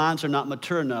 their minds are not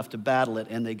mature enough to battle it,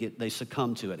 and they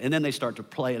succumb to it. And then they start to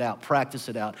play it out, practice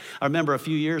it out. I remember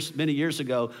many years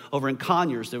ago, over in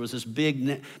Conyers, there was this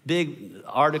big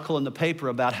article in the paper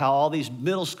about how all these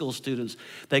middle school students,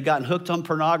 they'd gotten hooked on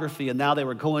pornography, and now they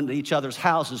were going to each other's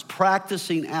houses,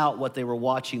 practicing out what they were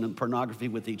watching in pornography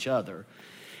with each other.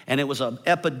 And it was an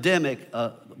epidemic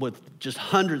with just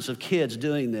hundreds of kids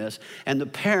doing this, and the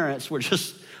parents were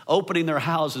just opening their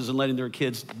houses and letting their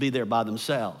kids be there by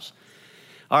themselves.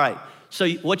 All right, so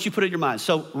what you put in your mind.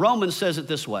 So Romans says it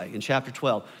this way in chapter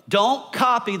 12. Don't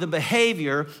copy the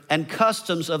behavior and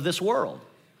customs of this world,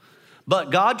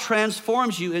 but God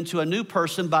transforms you into a new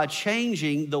person by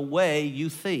changing the way you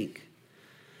think.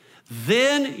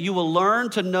 Then you will learn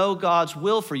to know God's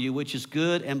will for you, which is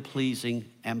good and pleasing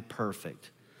and perfect.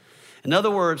 In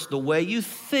other words, the way you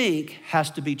think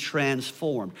has to be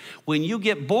transformed. When you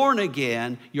get born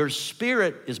again, your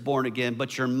spirit is born again,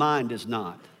 but your mind is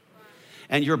not.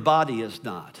 And your body is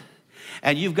not.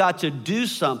 And you've got to do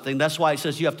something. That's why it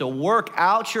says you have to work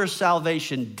out your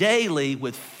salvation daily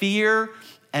with fear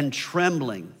and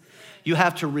trembling. You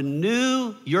have to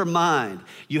renew your mind.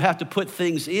 You have to put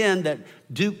things in that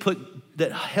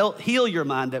heal your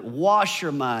mind, that wash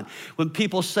your mind. When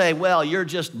people say, well, you're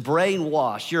just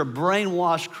brainwashed, you're a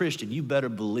brainwashed Christian, you better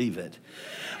believe it.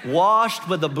 Washed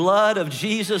with the blood of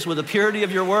Jesus, with the purity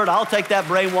of your word, I'll take that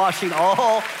brainwashing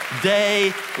all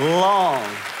day long.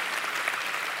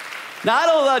 Now, I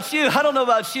don't know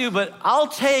about you, but I'll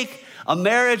take a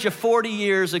marriage of 40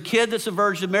 years, a kid that's a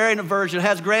virgin, marrying a virgin,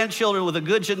 has grandchildren with a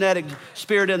good genetic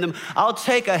spirit in them. I'll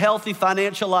take a healthy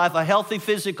financial life, a healthy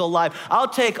physical life. I'll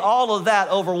take all of that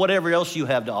over whatever else you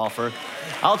have to offer.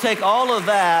 I'll take all of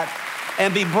that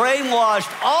and be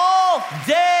brainwashed all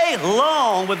day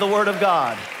long with the Word of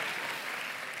God.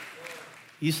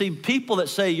 You see, people that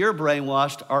say you're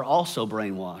brainwashed are also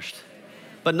brainwashed,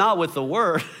 but not with the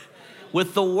Word,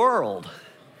 with the world.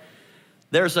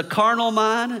 There's a carnal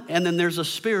mind, and then there's a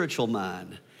spiritual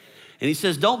mind. And he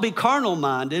says, don't be carnal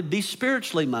minded, be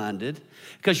spiritually minded,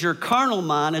 because your carnal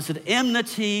mind is at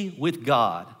enmity with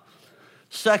God.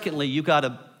 Secondly, you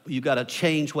gotta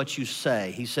change what you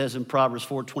say. He says in Proverbs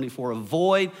 4:24,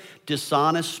 avoid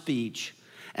dishonest speech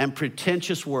and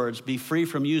pretentious words. Be free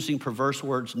from using perverse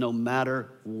words no matter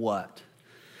what.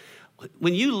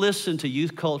 When you listen to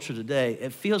youth culture today,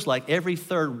 it feels like every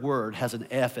third word has an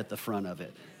F at the front of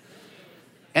it.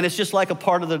 And it's just like a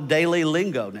part of the daily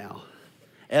lingo now.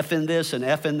 F in this and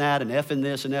F in that and F in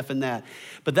this and F in that.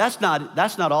 But that's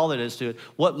not all that is to it.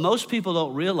 What most people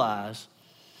don't realize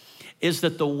is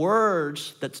that the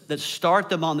words that start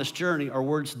them on this journey are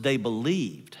words they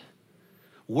believed.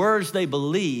 Words they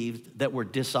believed that were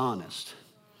dishonest.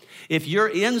 If you're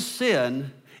in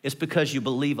sin, it's because you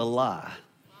believe a lie.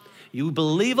 You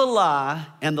believe a lie,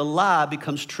 and the lie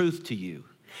becomes truth to you.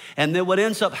 And then what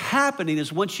ends up happening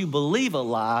is once you believe a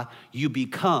lie, you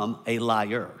become a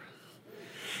liar.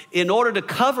 In order to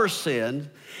cover sin,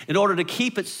 in order to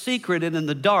keep it secret and in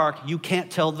the dark, you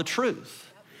can't tell the truth.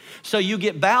 So you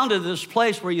get bound to this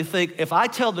place where you think, if I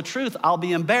tell the truth, I'll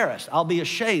be embarrassed. I'll be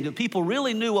ashamed. If people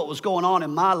really knew what was going on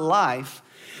in my life,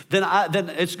 then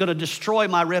it's going to destroy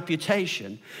my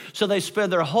reputation. So they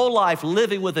spend their whole life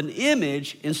living with an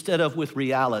image instead of with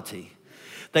reality.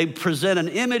 They present an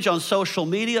image on social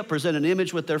media, present an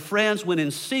image with their friends, when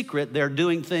in secret they're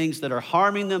doing things that are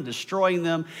harming them, destroying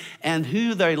them, and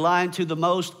who they're lying to the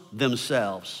most?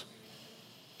 Themselves.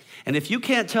 And if you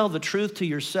can't tell the truth to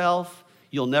yourself,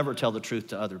 you'll never tell the truth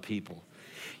to other people.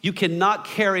 You cannot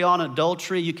carry on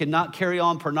adultery, you cannot carry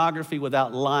on pornography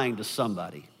without lying to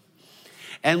somebody.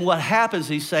 And what happens,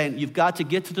 he's saying, you've got to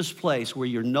get to this place where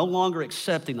you're no longer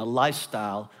accepting a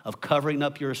lifestyle of covering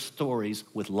up your stories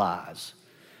with lies.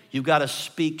 You've got to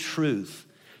speak truth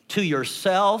to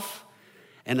yourself,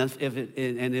 and if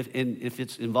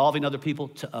it's involving other people,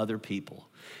 to other people.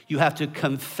 You have to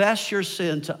confess your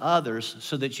sin to others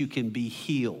so that you can be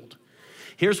healed.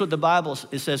 Here's what the Bible,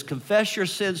 it says, confess your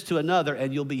sins to another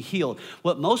and you'll be healed.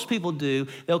 What most people do,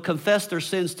 they'll confess their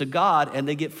sins to God and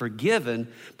they get forgiven,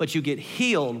 but you get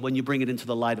healed when you bring it into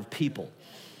the light of people.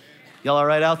 Y'all all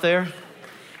right out there?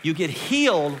 You get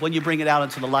healed when you bring it out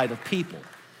into the light of people.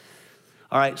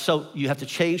 All right, so you have to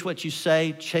change what you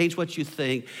say, change what you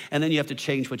think, and then you have to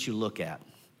change what you look at.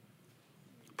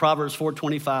 Proverbs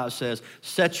 4:25 says,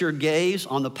 set your gaze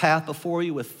on the path before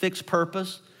you with fixed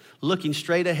purpose, looking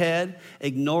straight ahead,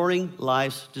 ignoring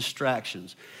life's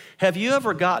distractions. Have you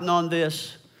ever gotten on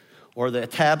this or the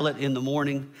tablet in the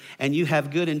morning and you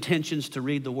have good intentions to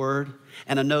read the word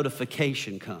and a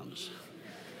notification comes?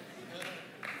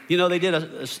 You know, they did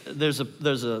there's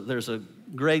a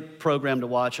great program to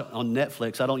watch on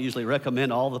Netflix. I don't usually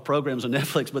recommend all the programs on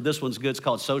Netflix, but this one's good. It's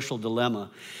called Social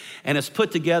Dilemma. And it's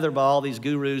put together by all these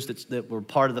gurus that were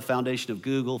part of the foundation of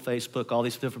Google, Facebook, all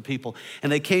these different people.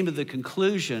 And they came to the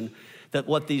conclusion that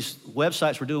what these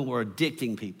websites were doing were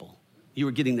addicting people. You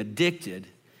were getting addicted,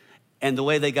 and the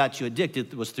way they got you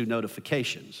addicted was through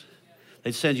notifications.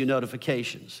 They'd send you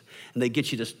notifications, and they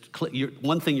get you to click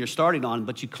one thing you're starting on,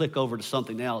 but you click over to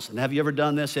something else. And have you ever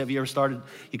done this? Have you ever started,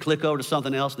 you click over to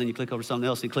something else, and then you click over to something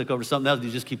else, and you click over to something else, and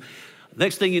you just keep,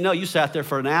 next thing you know, you sat there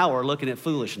for an hour looking at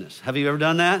foolishness. Have you ever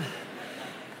done that?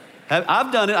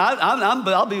 I've done it.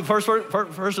 I'll be the first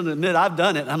person to admit I've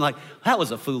done it. I'm like, that was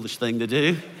a foolish thing to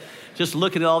do. Just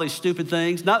looking at all these stupid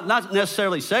things, not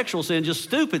necessarily sexual sin, just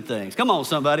stupid things. Come on,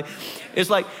 somebody. It's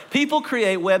like people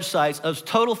create websites of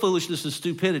total foolishness and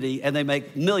stupidity, and they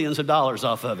make millions of dollars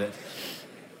off of it.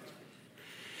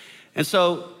 And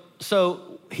so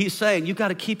he's saying, you've got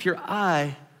to keep your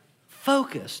eye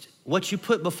focused. What you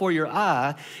put before your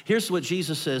eye, here's what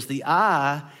Jesus says, the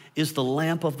eye is the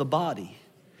lamp of the body.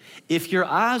 If your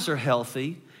eyes are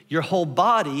healthy, your whole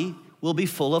body will be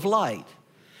full of light.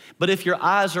 But if your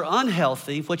eyes are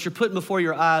unhealthy, if what you're putting before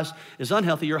your eyes is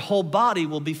unhealthy, your whole body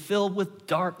will be filled with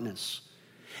darkness.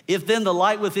 If then the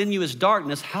light within you is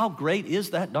darkness, how great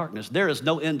is that darkness? There is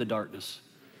no end to darkness.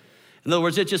 In other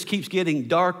words, it just keeps getting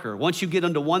darker. Once you get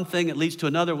into one thing, it leads to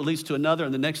another,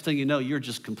 and the next thing you know, you're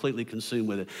just completely consumed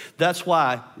with it. That's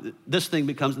why this thing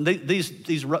becomes,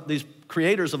 these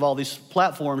creators of all these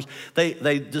platforms,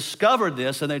 they discovered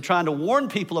this, and they're trying to warn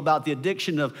people about the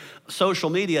addiction of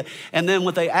social media. And then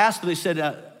what they asked them, they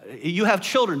said, you have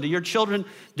children. Do your children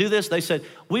do this? They said,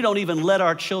 we don't even let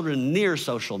our children near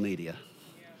social media.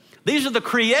 These are the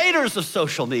creators of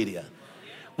social media.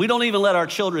 We don't even let our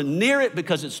children near it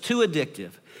because it's too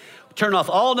addictive. Turn off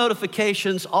all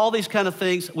notifications, all these kind of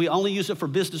things. We only use it for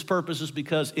business purposes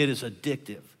because it is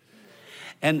addictive.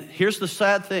 And here's the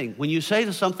sad thing. When you say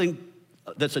to something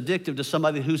that's addictive to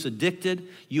somebody who's addicted,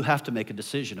 you have to make a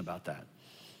decision about that.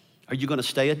 Are you going to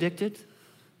stay addicted?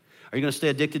 Are you going to stay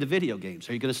addicted to video games?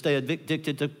 Are you going to stay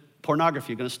addicted to pornography?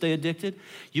 Are you going to stay addicted?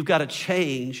 You've got to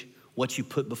change what you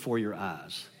put before your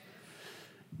eyes.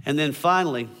 And then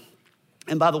finally,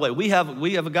 and by the way, we have a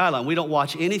guideline. We don't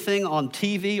watch anything on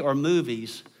TV or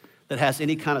movies that has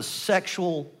any kind of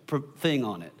sexual thing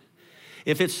on it.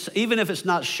 Even if it's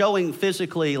not showing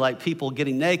physically like people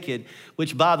getting naked,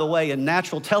 which by the way, in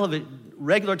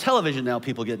regular television now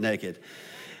people get naked.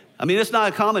 I mean, it's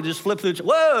not common to just flip through,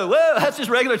 whoa, that's just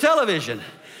regular television,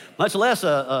 much less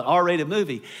a R-rated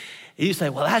movie. And you say,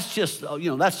 well, that's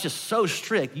just so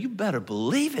strict. You better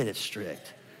believe it's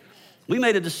strict. We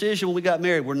made a decision when we got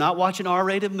married. We're not watching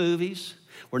R-rated movies.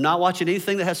 We're not watching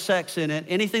anything that has sex in it.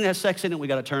 Anything that has sex in it, we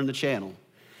got to turn the channel.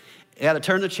 You got to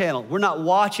turn the channel. We're not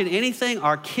watching anything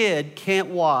our kid can't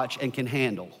watch and can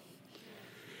handle.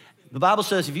 The Bible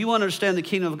says if you want to understand the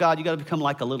kingdom of God, you got to become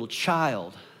like a little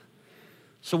child.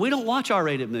 So we don't watch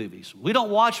R-rated movies. We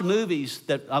don't watch movies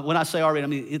that, when I say R-rated, I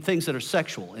mean things that are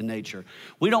sexual in nature.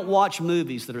 We don't watch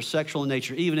movies that are sexual in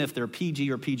nature, even if they're PG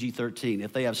or PG-13,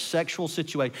 if they have sexual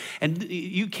situations. And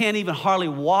you can't even hardly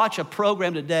watch a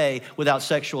program today without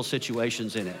sexual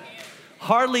situations in it.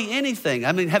 Hardly anything.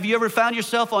 I mean, have you ever found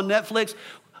yourself on Netflix?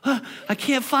 I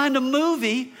can't find a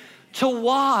movie to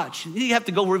watch. You have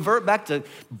to go revert back to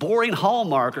boring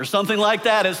Hallmark or something like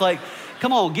that. It's like,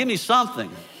 come on, give me something.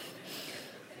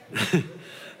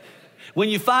 When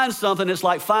you find something, it's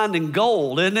like finding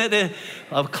gold, isn't it?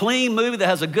 A clean movie that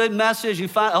has a good message, you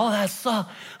find,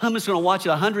 I'm just going to watch it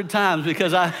 100 times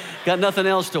because I got nothing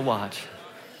else to watch.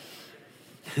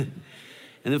 And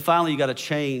then finally, you got to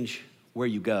change where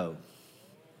you go.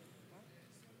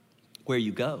 Where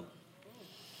you go.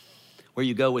 Where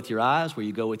you go with your eyes, where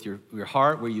you go with your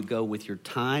heart, where you go with your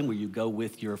time, where you go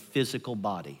with your physical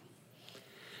body.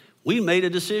 We made a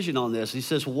decision on this. He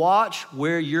says, watch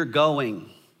where you're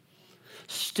going.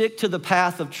 Stick to the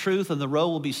path of truth and the road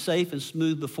will be safe and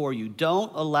smooth before you.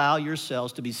 Don't allow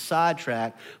yourselves to be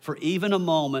sidetracked for even a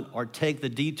moment or take the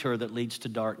detour that leads to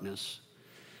darkness.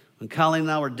 When Colleen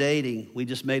and I were dating, we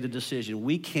just made a decision.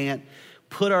 We can't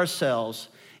put ourselves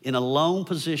in a lone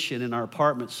position in our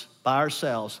apartments by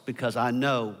ourselves because I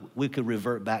know we could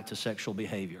revert back to sexual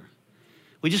behavior.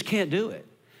 We just can't do it.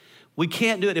 We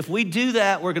can't do it. If we do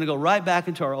that, we're going to go right back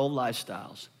into our old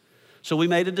lifestyles. So we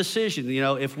made a decision,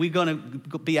 if we're going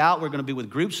to be out, we're going to be with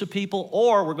groups of people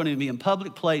or we're going to be in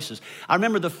public places. I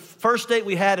remember the first date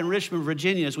we had in Richmond,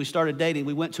 Virginia, as we started dating,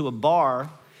 we went to a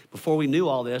bar before we knew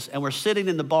all this, and we're sitting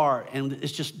in the bar, and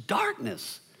it's just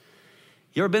darkness.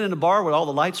 You ever been in a bar where all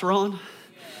the lights are on?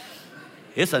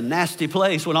 It's a nasty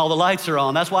place when all the lights are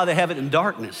on. That's why they have it in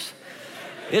darkness.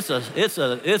 It's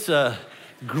a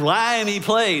grimy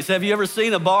place. Have you ever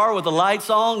seen a bar with the lights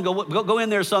on? Go in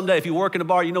there someday. If you work in a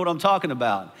bar, you know what I'm talking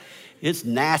about. It's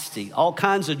nasty, all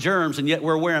kinds of germs, and yet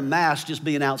we're wearing masks just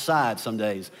being outside some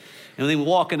days. And then we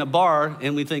walk in a bar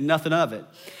and we think nothing of it.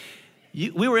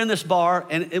 We were in this bar,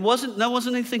 and there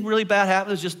wasn't anything really bad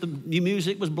happening. It was just the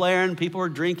music was blaring, people were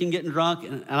drinking, getting drunk.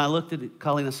 And I looked at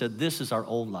Colleen and I said, this is our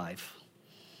old life.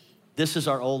 This is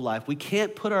our old life. We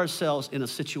can't put ourselves in a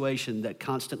situation that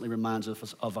constantly reminds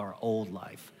us of our old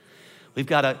life. We've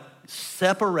got to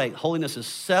separate. Holiness is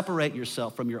separate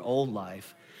yourself from your old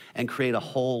life and create a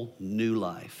whole new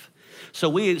life. So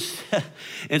we,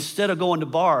 instead of going to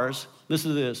bars, listen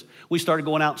to this, we started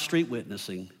going out street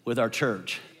witnessing with our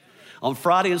church. On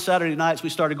Friday and Saturday nights, we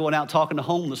started going out talking to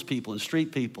homeless people and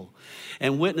street people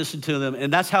and witnessing to them.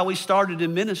 And that's how we started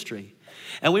in ministry.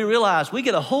 And we realized we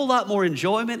get a whole lot more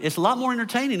enjoyment. It's a lot more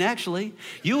entertaining, actually.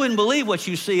 You wouldn't believe what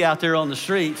you see out there on the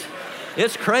streets.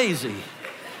 It's crazy.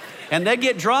 And they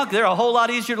get drunk. They're a whole lot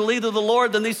easier to lead to the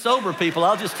Lord than these sober people.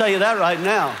 I'll just tell you that right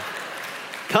now.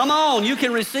 Come on, you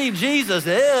can receive Jesus.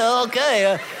 Yeah,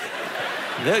 okay.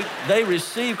 They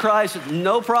receive Christ,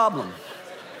 no problem.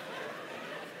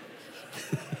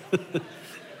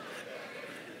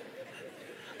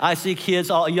 I see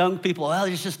kids, all young people, well,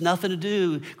 there's just nothing to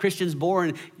do. Christian's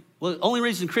boring. Well, the only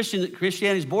reason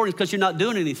Christianity's boring is because you're not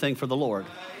doing anything for the Lord.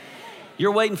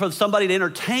 You're waiting for somebody to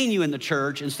entertain you in the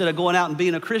church instead of going out and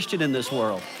being a Christian in this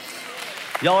world.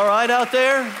 Y'all all right out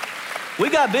there? We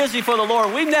got busy for the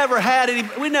Lord. We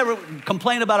never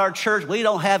complained about our church. We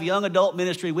don't have young adult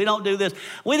ministry. We don't do this.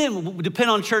 We didn't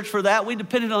depend on church for that. We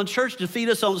depended on church to feed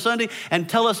us on Sunday and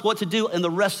tell us what to do in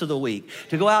the rest of the week,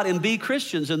 to go out and be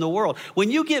Christians in the world. When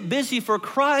you get busy for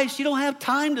Christ, you don't have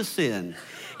time to sin.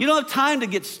 You don't have time to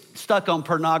get stuck on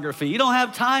pornography. You don't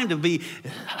have time to be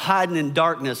hiding in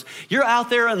darkness. You're out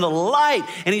there in the light.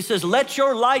 And he says, let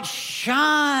your light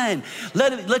shine.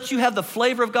 Let you have the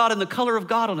flavor of God and the color of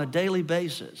God on a daily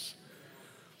basis.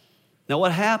 Now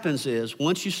what happens is,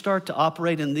 once you start to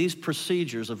operate in these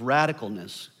procedures of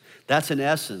radicalness, that's in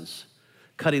essence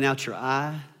cutting out your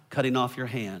eye, cutting off your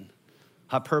hand.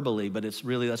 Hyperbole, but it's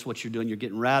really, that's what you're doing. You're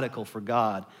getting radical for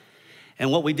God. And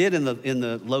what we did in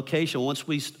the location, once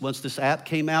this app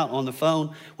came out on the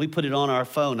phone, we put it on our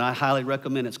phone. I highly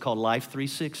recommend it. It's called Life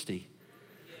 360.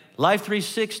 Life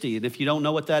 360, and if you don't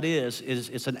know what that is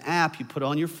it's an app you put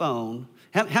on your phone.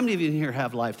 How many of you in here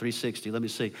have Life 360? Let me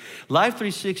see. Life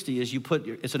 360 is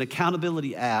it's an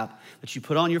accountability app that you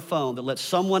put on your phone that lets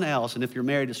someone else, and if you're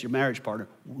married, it's your marriage partner,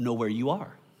 know where you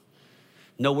are.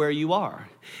 Know where you are.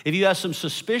 If you have some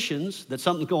suspicions that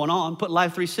something's going on, put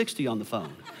Life 360 on the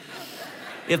phone.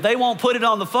 If they won't put it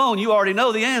on the phone, you already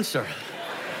know the answer.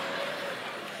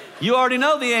 You already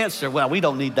know the answer. Well, we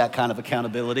don't need that kind of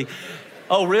accountability.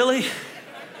 Oh, really?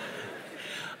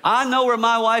 I know where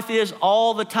my wife is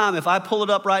all the time. If I pull it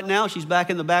up right now, she's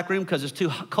back in the back room because it's too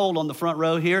cold on the front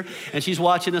row here, and she's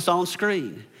watching us on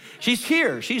screen. She's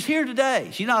here. She's here today.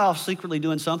 She's not off secretly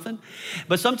doing something.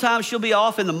 But sometimes she'll be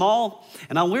off in the mall,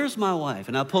 and where's my wife?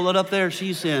 And I pull it up there.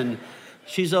 She's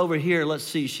over here. Let's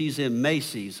see. She's in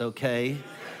Macy's, okay?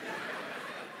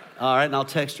 All right, and I'll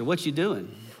text her. What you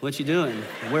doing? What you doing?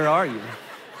 Where are you?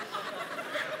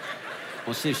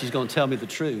 We'll see if she's going to tell me the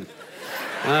truth.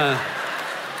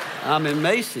 I'm in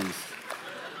Macy's.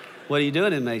 What are you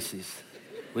doing in Macy's?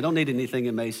 We don't need anything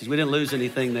in Macy's. We didn't lose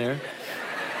anything there.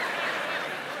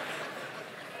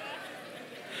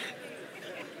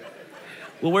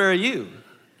 Well, where are you?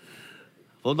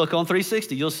 Well, look on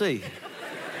 360. You'll see.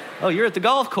 Oh, you're at the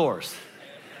golf course.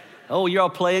 Oh, you're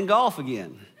all playing golf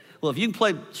again. Well, if you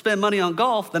can spend money on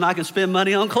golf, then I can spend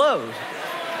money on clothes.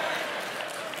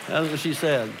 That's what she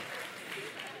said.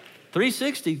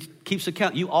 360 keeps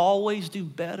account. You always do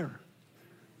better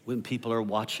when people are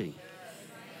watching.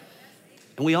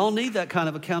 And we all need that kind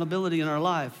of accountability in our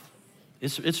life.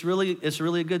 It's really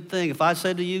a good thing. If I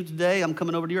said to you today, I'm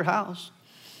coming over to your house.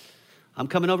 I'm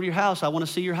coming over to your house. I want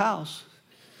to see your house.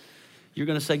 You're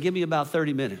going to say, give me about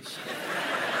 30 minutes.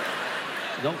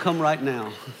 Don't come right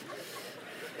now.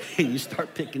 And you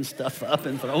start picking stuff up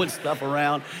and throwing stuff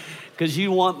around because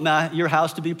you want your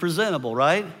house to be presentable,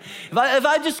 right? If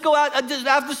I just go out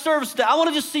after service, I want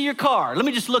to just see your car. Let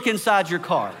me just look inside your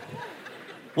car.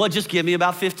 Well, just give me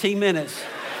about 15 minutes.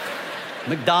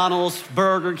 McDonald's,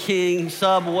 Burger King,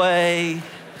 Subway,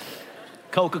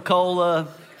 Coca-Cola,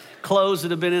 clothes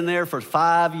that have been in there for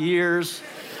 5 years.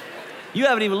 You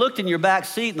haven't even looked in your back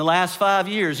seat in the last 5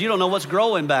 years. You don't know what's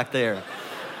growing back there.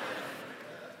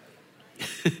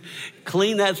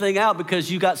 Clean that thing out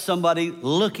because you got somebody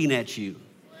looking at you.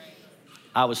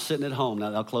 I was sitting at home.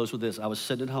 Now, I'll close with this. I was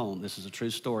sitting at home. This is a true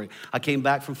story. I came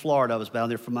back from Florida. I was down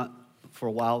there for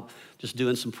a while, just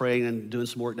doing some praying and doing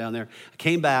some work down there. I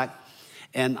came back,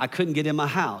 and I couldn't get in my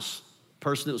house. The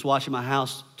person that was watching my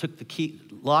house took the key,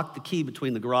 locked the key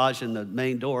between the garage and the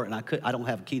main door, and I don't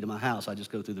have a key to my house. I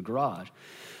just go through the garage.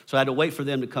 So I had to wait for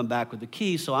them to come back with the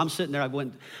key. So I'm sitting there. I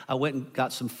went and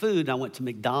got some food, and I went to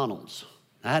McDonald's.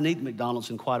 I hadn't eaten McDonald's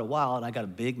in quite a while, and I got a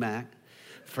Big Mac,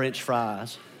 French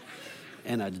fries,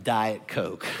 and a Diet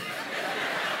Coke.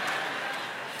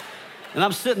 And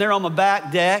I'm sitting there on my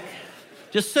back deck,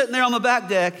 just sitting there on my back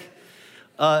deck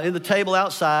in the table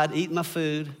outside, eating my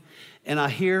food, and I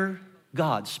hear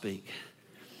God speak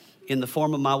in the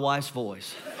form of my wife's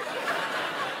voice.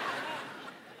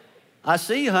 I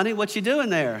see you, honey. What you doing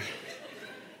there?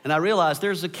 And I realized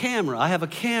there's a camera. I have a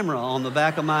camera on the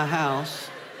back of my house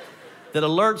that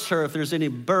alerts her if there's any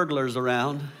burglars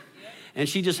around. And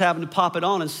she just happened to pop it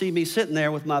on and see me sitting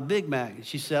there with my Big Mac.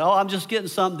 She said, oh, I'm just getting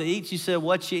something to eat. She said,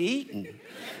 what you eating?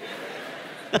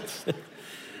 I said,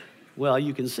 well,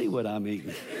 you can see what I'm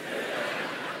eating.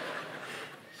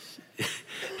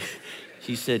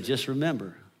 She said, just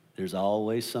remember, there's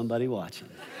always somebody watching.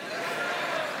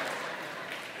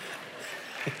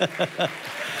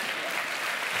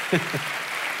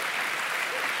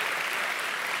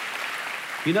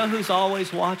 You know who's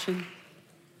always watching?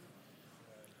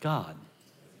 God.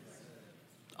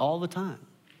 All the time.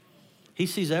 He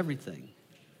sees everything.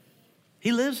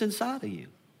 He lives inside of you.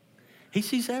 He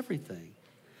sees everything.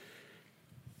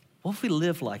 What if we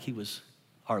lived like he was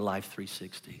our Life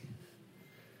 360?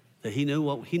 That he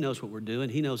knows what we're doing.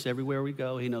 He knows everywhere we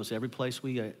go. He knows every place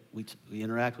we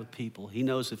interact with people. He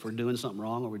knows if we're doing something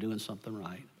wrong or we're doing something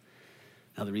right.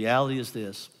 Now, the reality is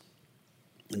this,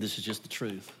 and this is just the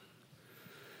truth.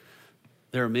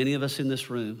 There are many of us in this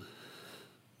room,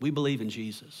 we believe in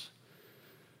Jesus,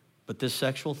 but this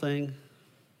sexual thing,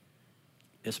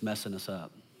 it's messing us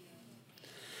up.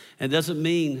 And it doesn't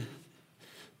mean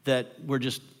that we're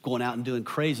just going out and doing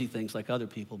crazy things like other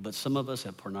people, but some of us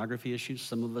have pornography issues.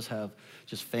 Some of us have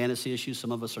just fantasy issues.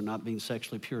 Some of us are not being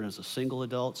sexually pure as a single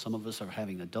adult. Some of us are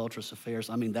having adulterous affairs.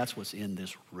 I mean, that's what's in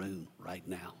this room right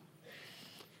now.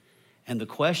 And the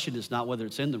question is not whether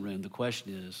it's in the room. The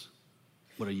question is,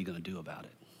 what are you going to do about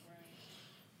it?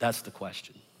 That's the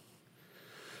question.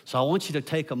 So I want you to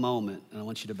take a moment, and I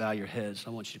want you to bow your heads.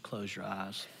 I want you to close your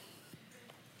eyes.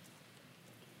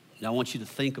 And I want you to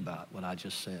think about what I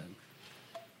just said.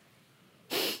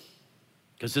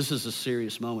 Because this is a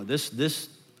serious moment. This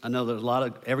I know there's a lot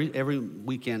of, every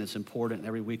weekend it's important,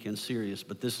 every weekend serious,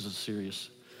 but this is a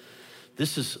serious,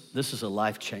 this is a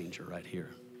life changer right here.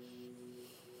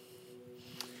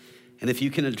 And if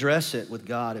you can address it with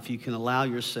God, if you can allow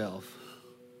yourself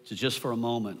to just for a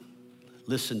moment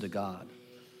listen to God,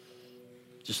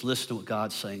 just listen to what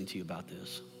God's saying to you about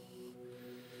this.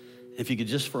 If you could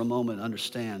just for a moment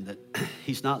understand that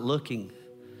he's not looking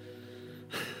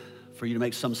for you to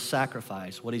make some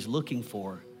sacrifice. What he's looking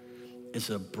for is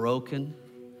a broken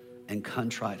and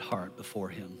contrite heart before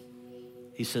him.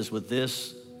 He says with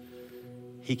this,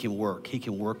 he can work. He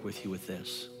can work with you with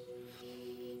this.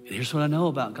 And here's what I know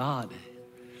about God.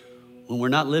 When we're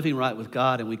not living right with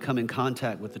God and we come in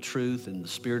contact with the truth and the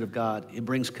Spirit of God, it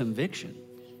brings conviction.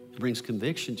 It brings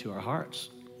conviction to our hearts.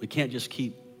 We can't just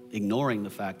keep ignoring the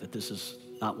fact that this is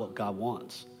not what God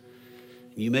wants.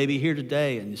 You may be here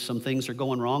today and some things are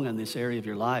going wrong in this area of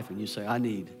your life and you say, I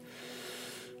need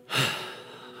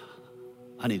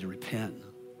to repent,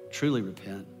 truly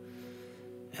repent,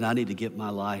 and I need to get my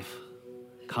life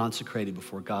consecrated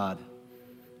before God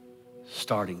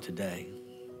starting today.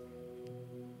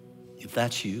 If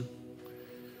that's you,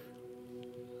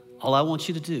 all I want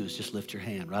you to do is just lift your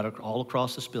hand right all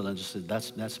across this building and just say,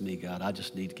 that's me, God. I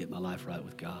just need to get my life right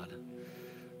with God.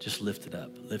 Just lift it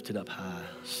up high.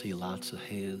 See lots of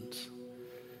hands.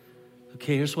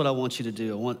 Okay, here's what I want you to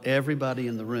do. I want everybody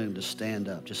in the room to stand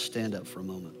up. Just stand up for a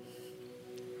moment.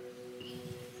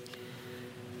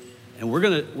 And we're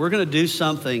gonna do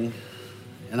something,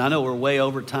 and I know we're way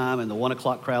over time and the 1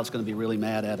 o'clock crowd's gonna be really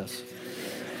mad at us.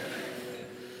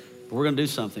 But we're gonna do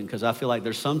something because I feel like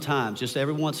there's sometimes, just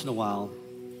every once in a while,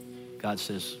 God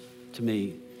says to me,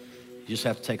 you just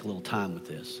have to take a little time with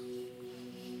this.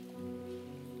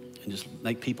 And just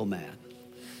make people mad.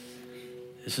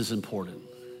 This is important.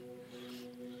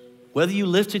 Whether you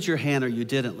lifted your hand or you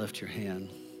didn't lift your hand,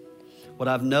 what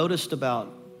I've noticed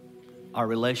about our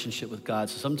relationship with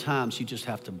God, sometimes you just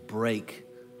have to break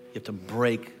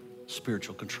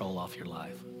spiritual control off your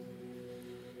life.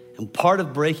 And part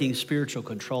of breaking spiritual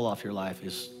control off your life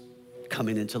is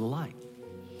coming into the light.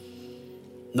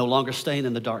 No longer staying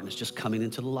in the darkness, just coming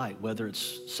into the light, whether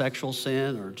it's sexual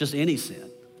sin or just any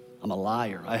sin. I'm a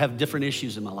liar. I have different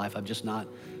issues in my life. I'm just not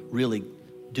really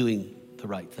doing the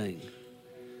right thing.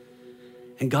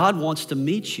 And God wants to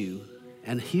meet you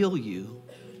and heal you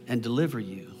and deliver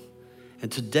you.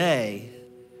 And today,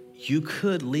 you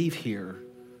could leave here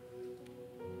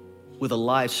with a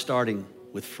life starting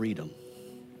with freedom.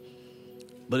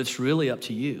 But it's really up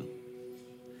to you.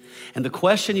 And the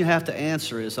question you have to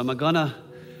answer is, am I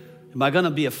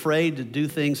gonna be afraid to do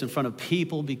things in front of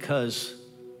people because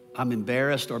I'm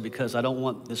embarrassed or because I don't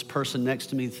want this person next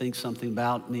to me to think something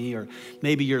about me? Or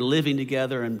maybe you're living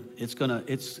together and it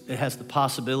has the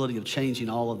possibility of changing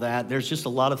all of that. There's just a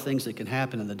lot of things that can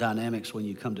happen in the dynamics when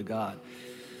you come to God.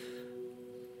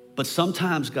 But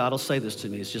sometimes God will say this to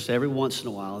me. It's just every once in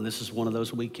a while, and this is one of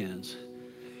those weekends,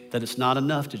 that it's not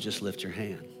enough to just lift your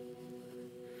hand.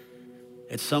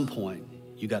 At some point,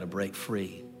 you got to break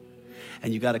free.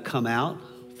 And you got to come out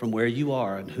from where you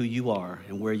are and who you are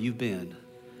and where you've been.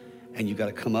 And you got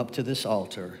to come up to this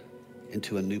altar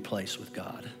into a new place with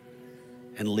God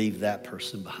and leave that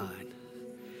person behind.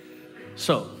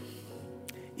 So,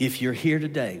 if you're here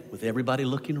today with everybody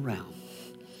looking around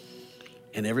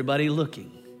and everybody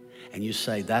looking, and you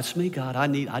say, that's me, God,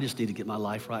 I just need to get my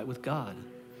life right with God.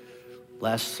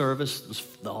 Last service,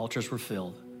 the altars were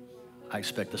filled. I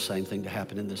expect the same thing to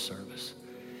happen in this service.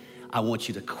 I want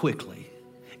you to quickly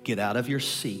get out of your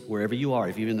seat, wherever you are,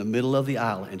 if you're in the middle of the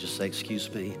aisle, and just say, excuse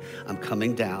me, I'm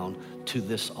coming down to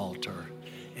this altar,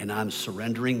 and I'm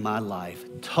surrendering my life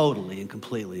totally and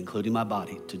completely, including my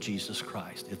body, to Jesus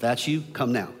Christ. If that's you,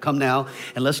 come now. Come now,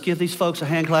 and let's give these folks a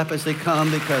hand clap as they come,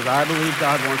 because I believe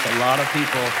God wants a lot of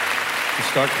people to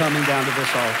start coming down to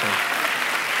this altar.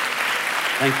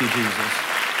 Thank you, Jesus.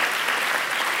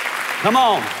 Come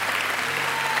on.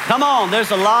 Come on,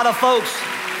 there's a lot of folks.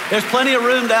 There's plenty of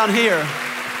room down here.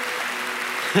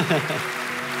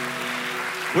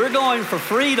 We're going for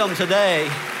freedom today.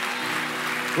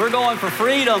 We're going for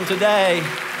freedom today.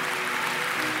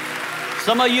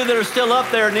 Some of you that are still up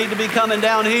there need to be coming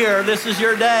down here. This is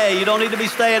your day. You don't need to be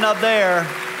staying up there.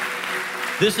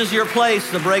 This is your place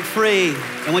to break free.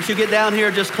 And once you get down here,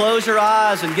 just close your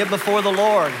eyes and get before the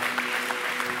Lord.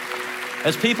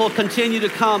 As people continue to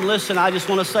come, listen, I just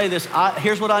want to say this.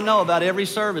 Here's what I know about every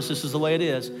service. This is the way it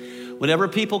is. Whenever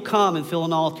people come and fill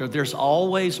an altar, there's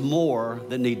always more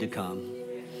that need to come.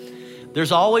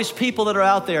 There's always people that are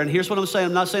out there, and here's what I'm saying.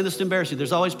 I'm not saying this to embarrass you.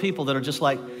 There's always people that are just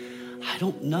like, I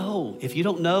don't know. If you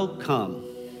don't know, come.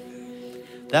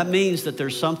 That means that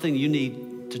there's something you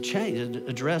need to change, to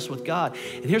address with God.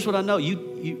 And here's what I know.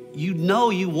 You know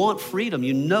you want freedom.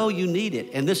 You know you need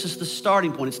it. And this is the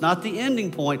starting point. It's not the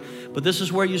ending point, but this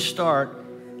is where you start.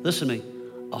 Listen to me.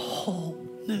 A whole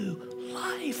new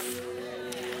life.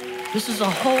 This is a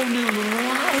whole new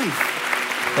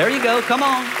life. There you go. Come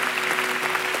on.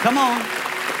 Come on.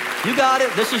 You got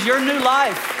it. This is your new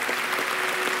life.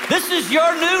 This is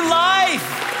your new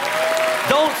life.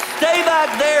 Don't stay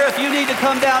back there if you need to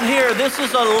come down here. This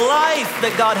is a life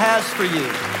that God has for you.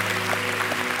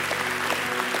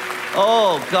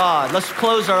 Oh, God, let's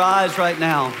close our eyes right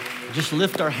now. Just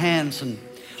lift our hands and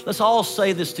let's all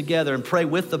say this together and pray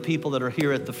with the people that are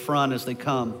here at the front as they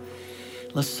come.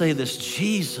 Let's say this.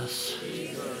 Jesus,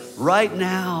 right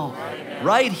now,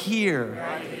 right here,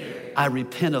 I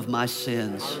repent of my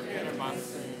sins.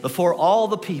 Before all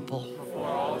the people,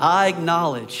 I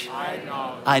acknowledge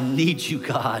I need you,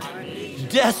 God,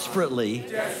 desperately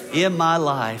in my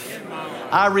life.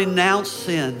 I renounce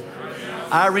sin.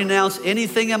 I renounce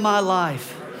anything in my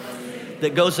life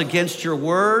that goes against your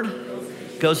word,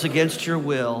 goes against your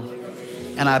will,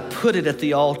 and I put it at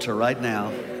the altar right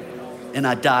now, and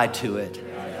I die to it.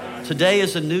 Today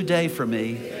is a new day for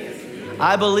me.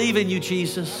 I believe in you,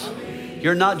 Jesus.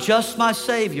 You're not just my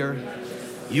Savior,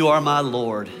 you are my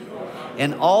Lord.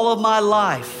 And all of my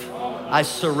life, I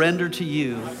surrender to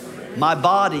you. My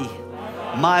body,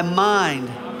 my mind,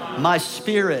 my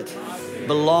spirit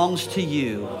belongs to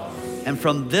you. And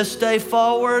from this day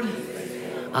forward,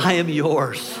 I am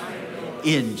yours.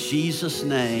 In Jesus'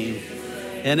 name.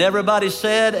 And everybody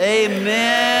said,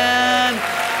 amen.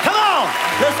 Come on,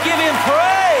 let's give him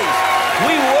praise.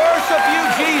 We worship you,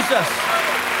 Jesus.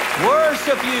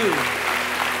 Worship you.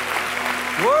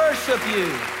 Worship you.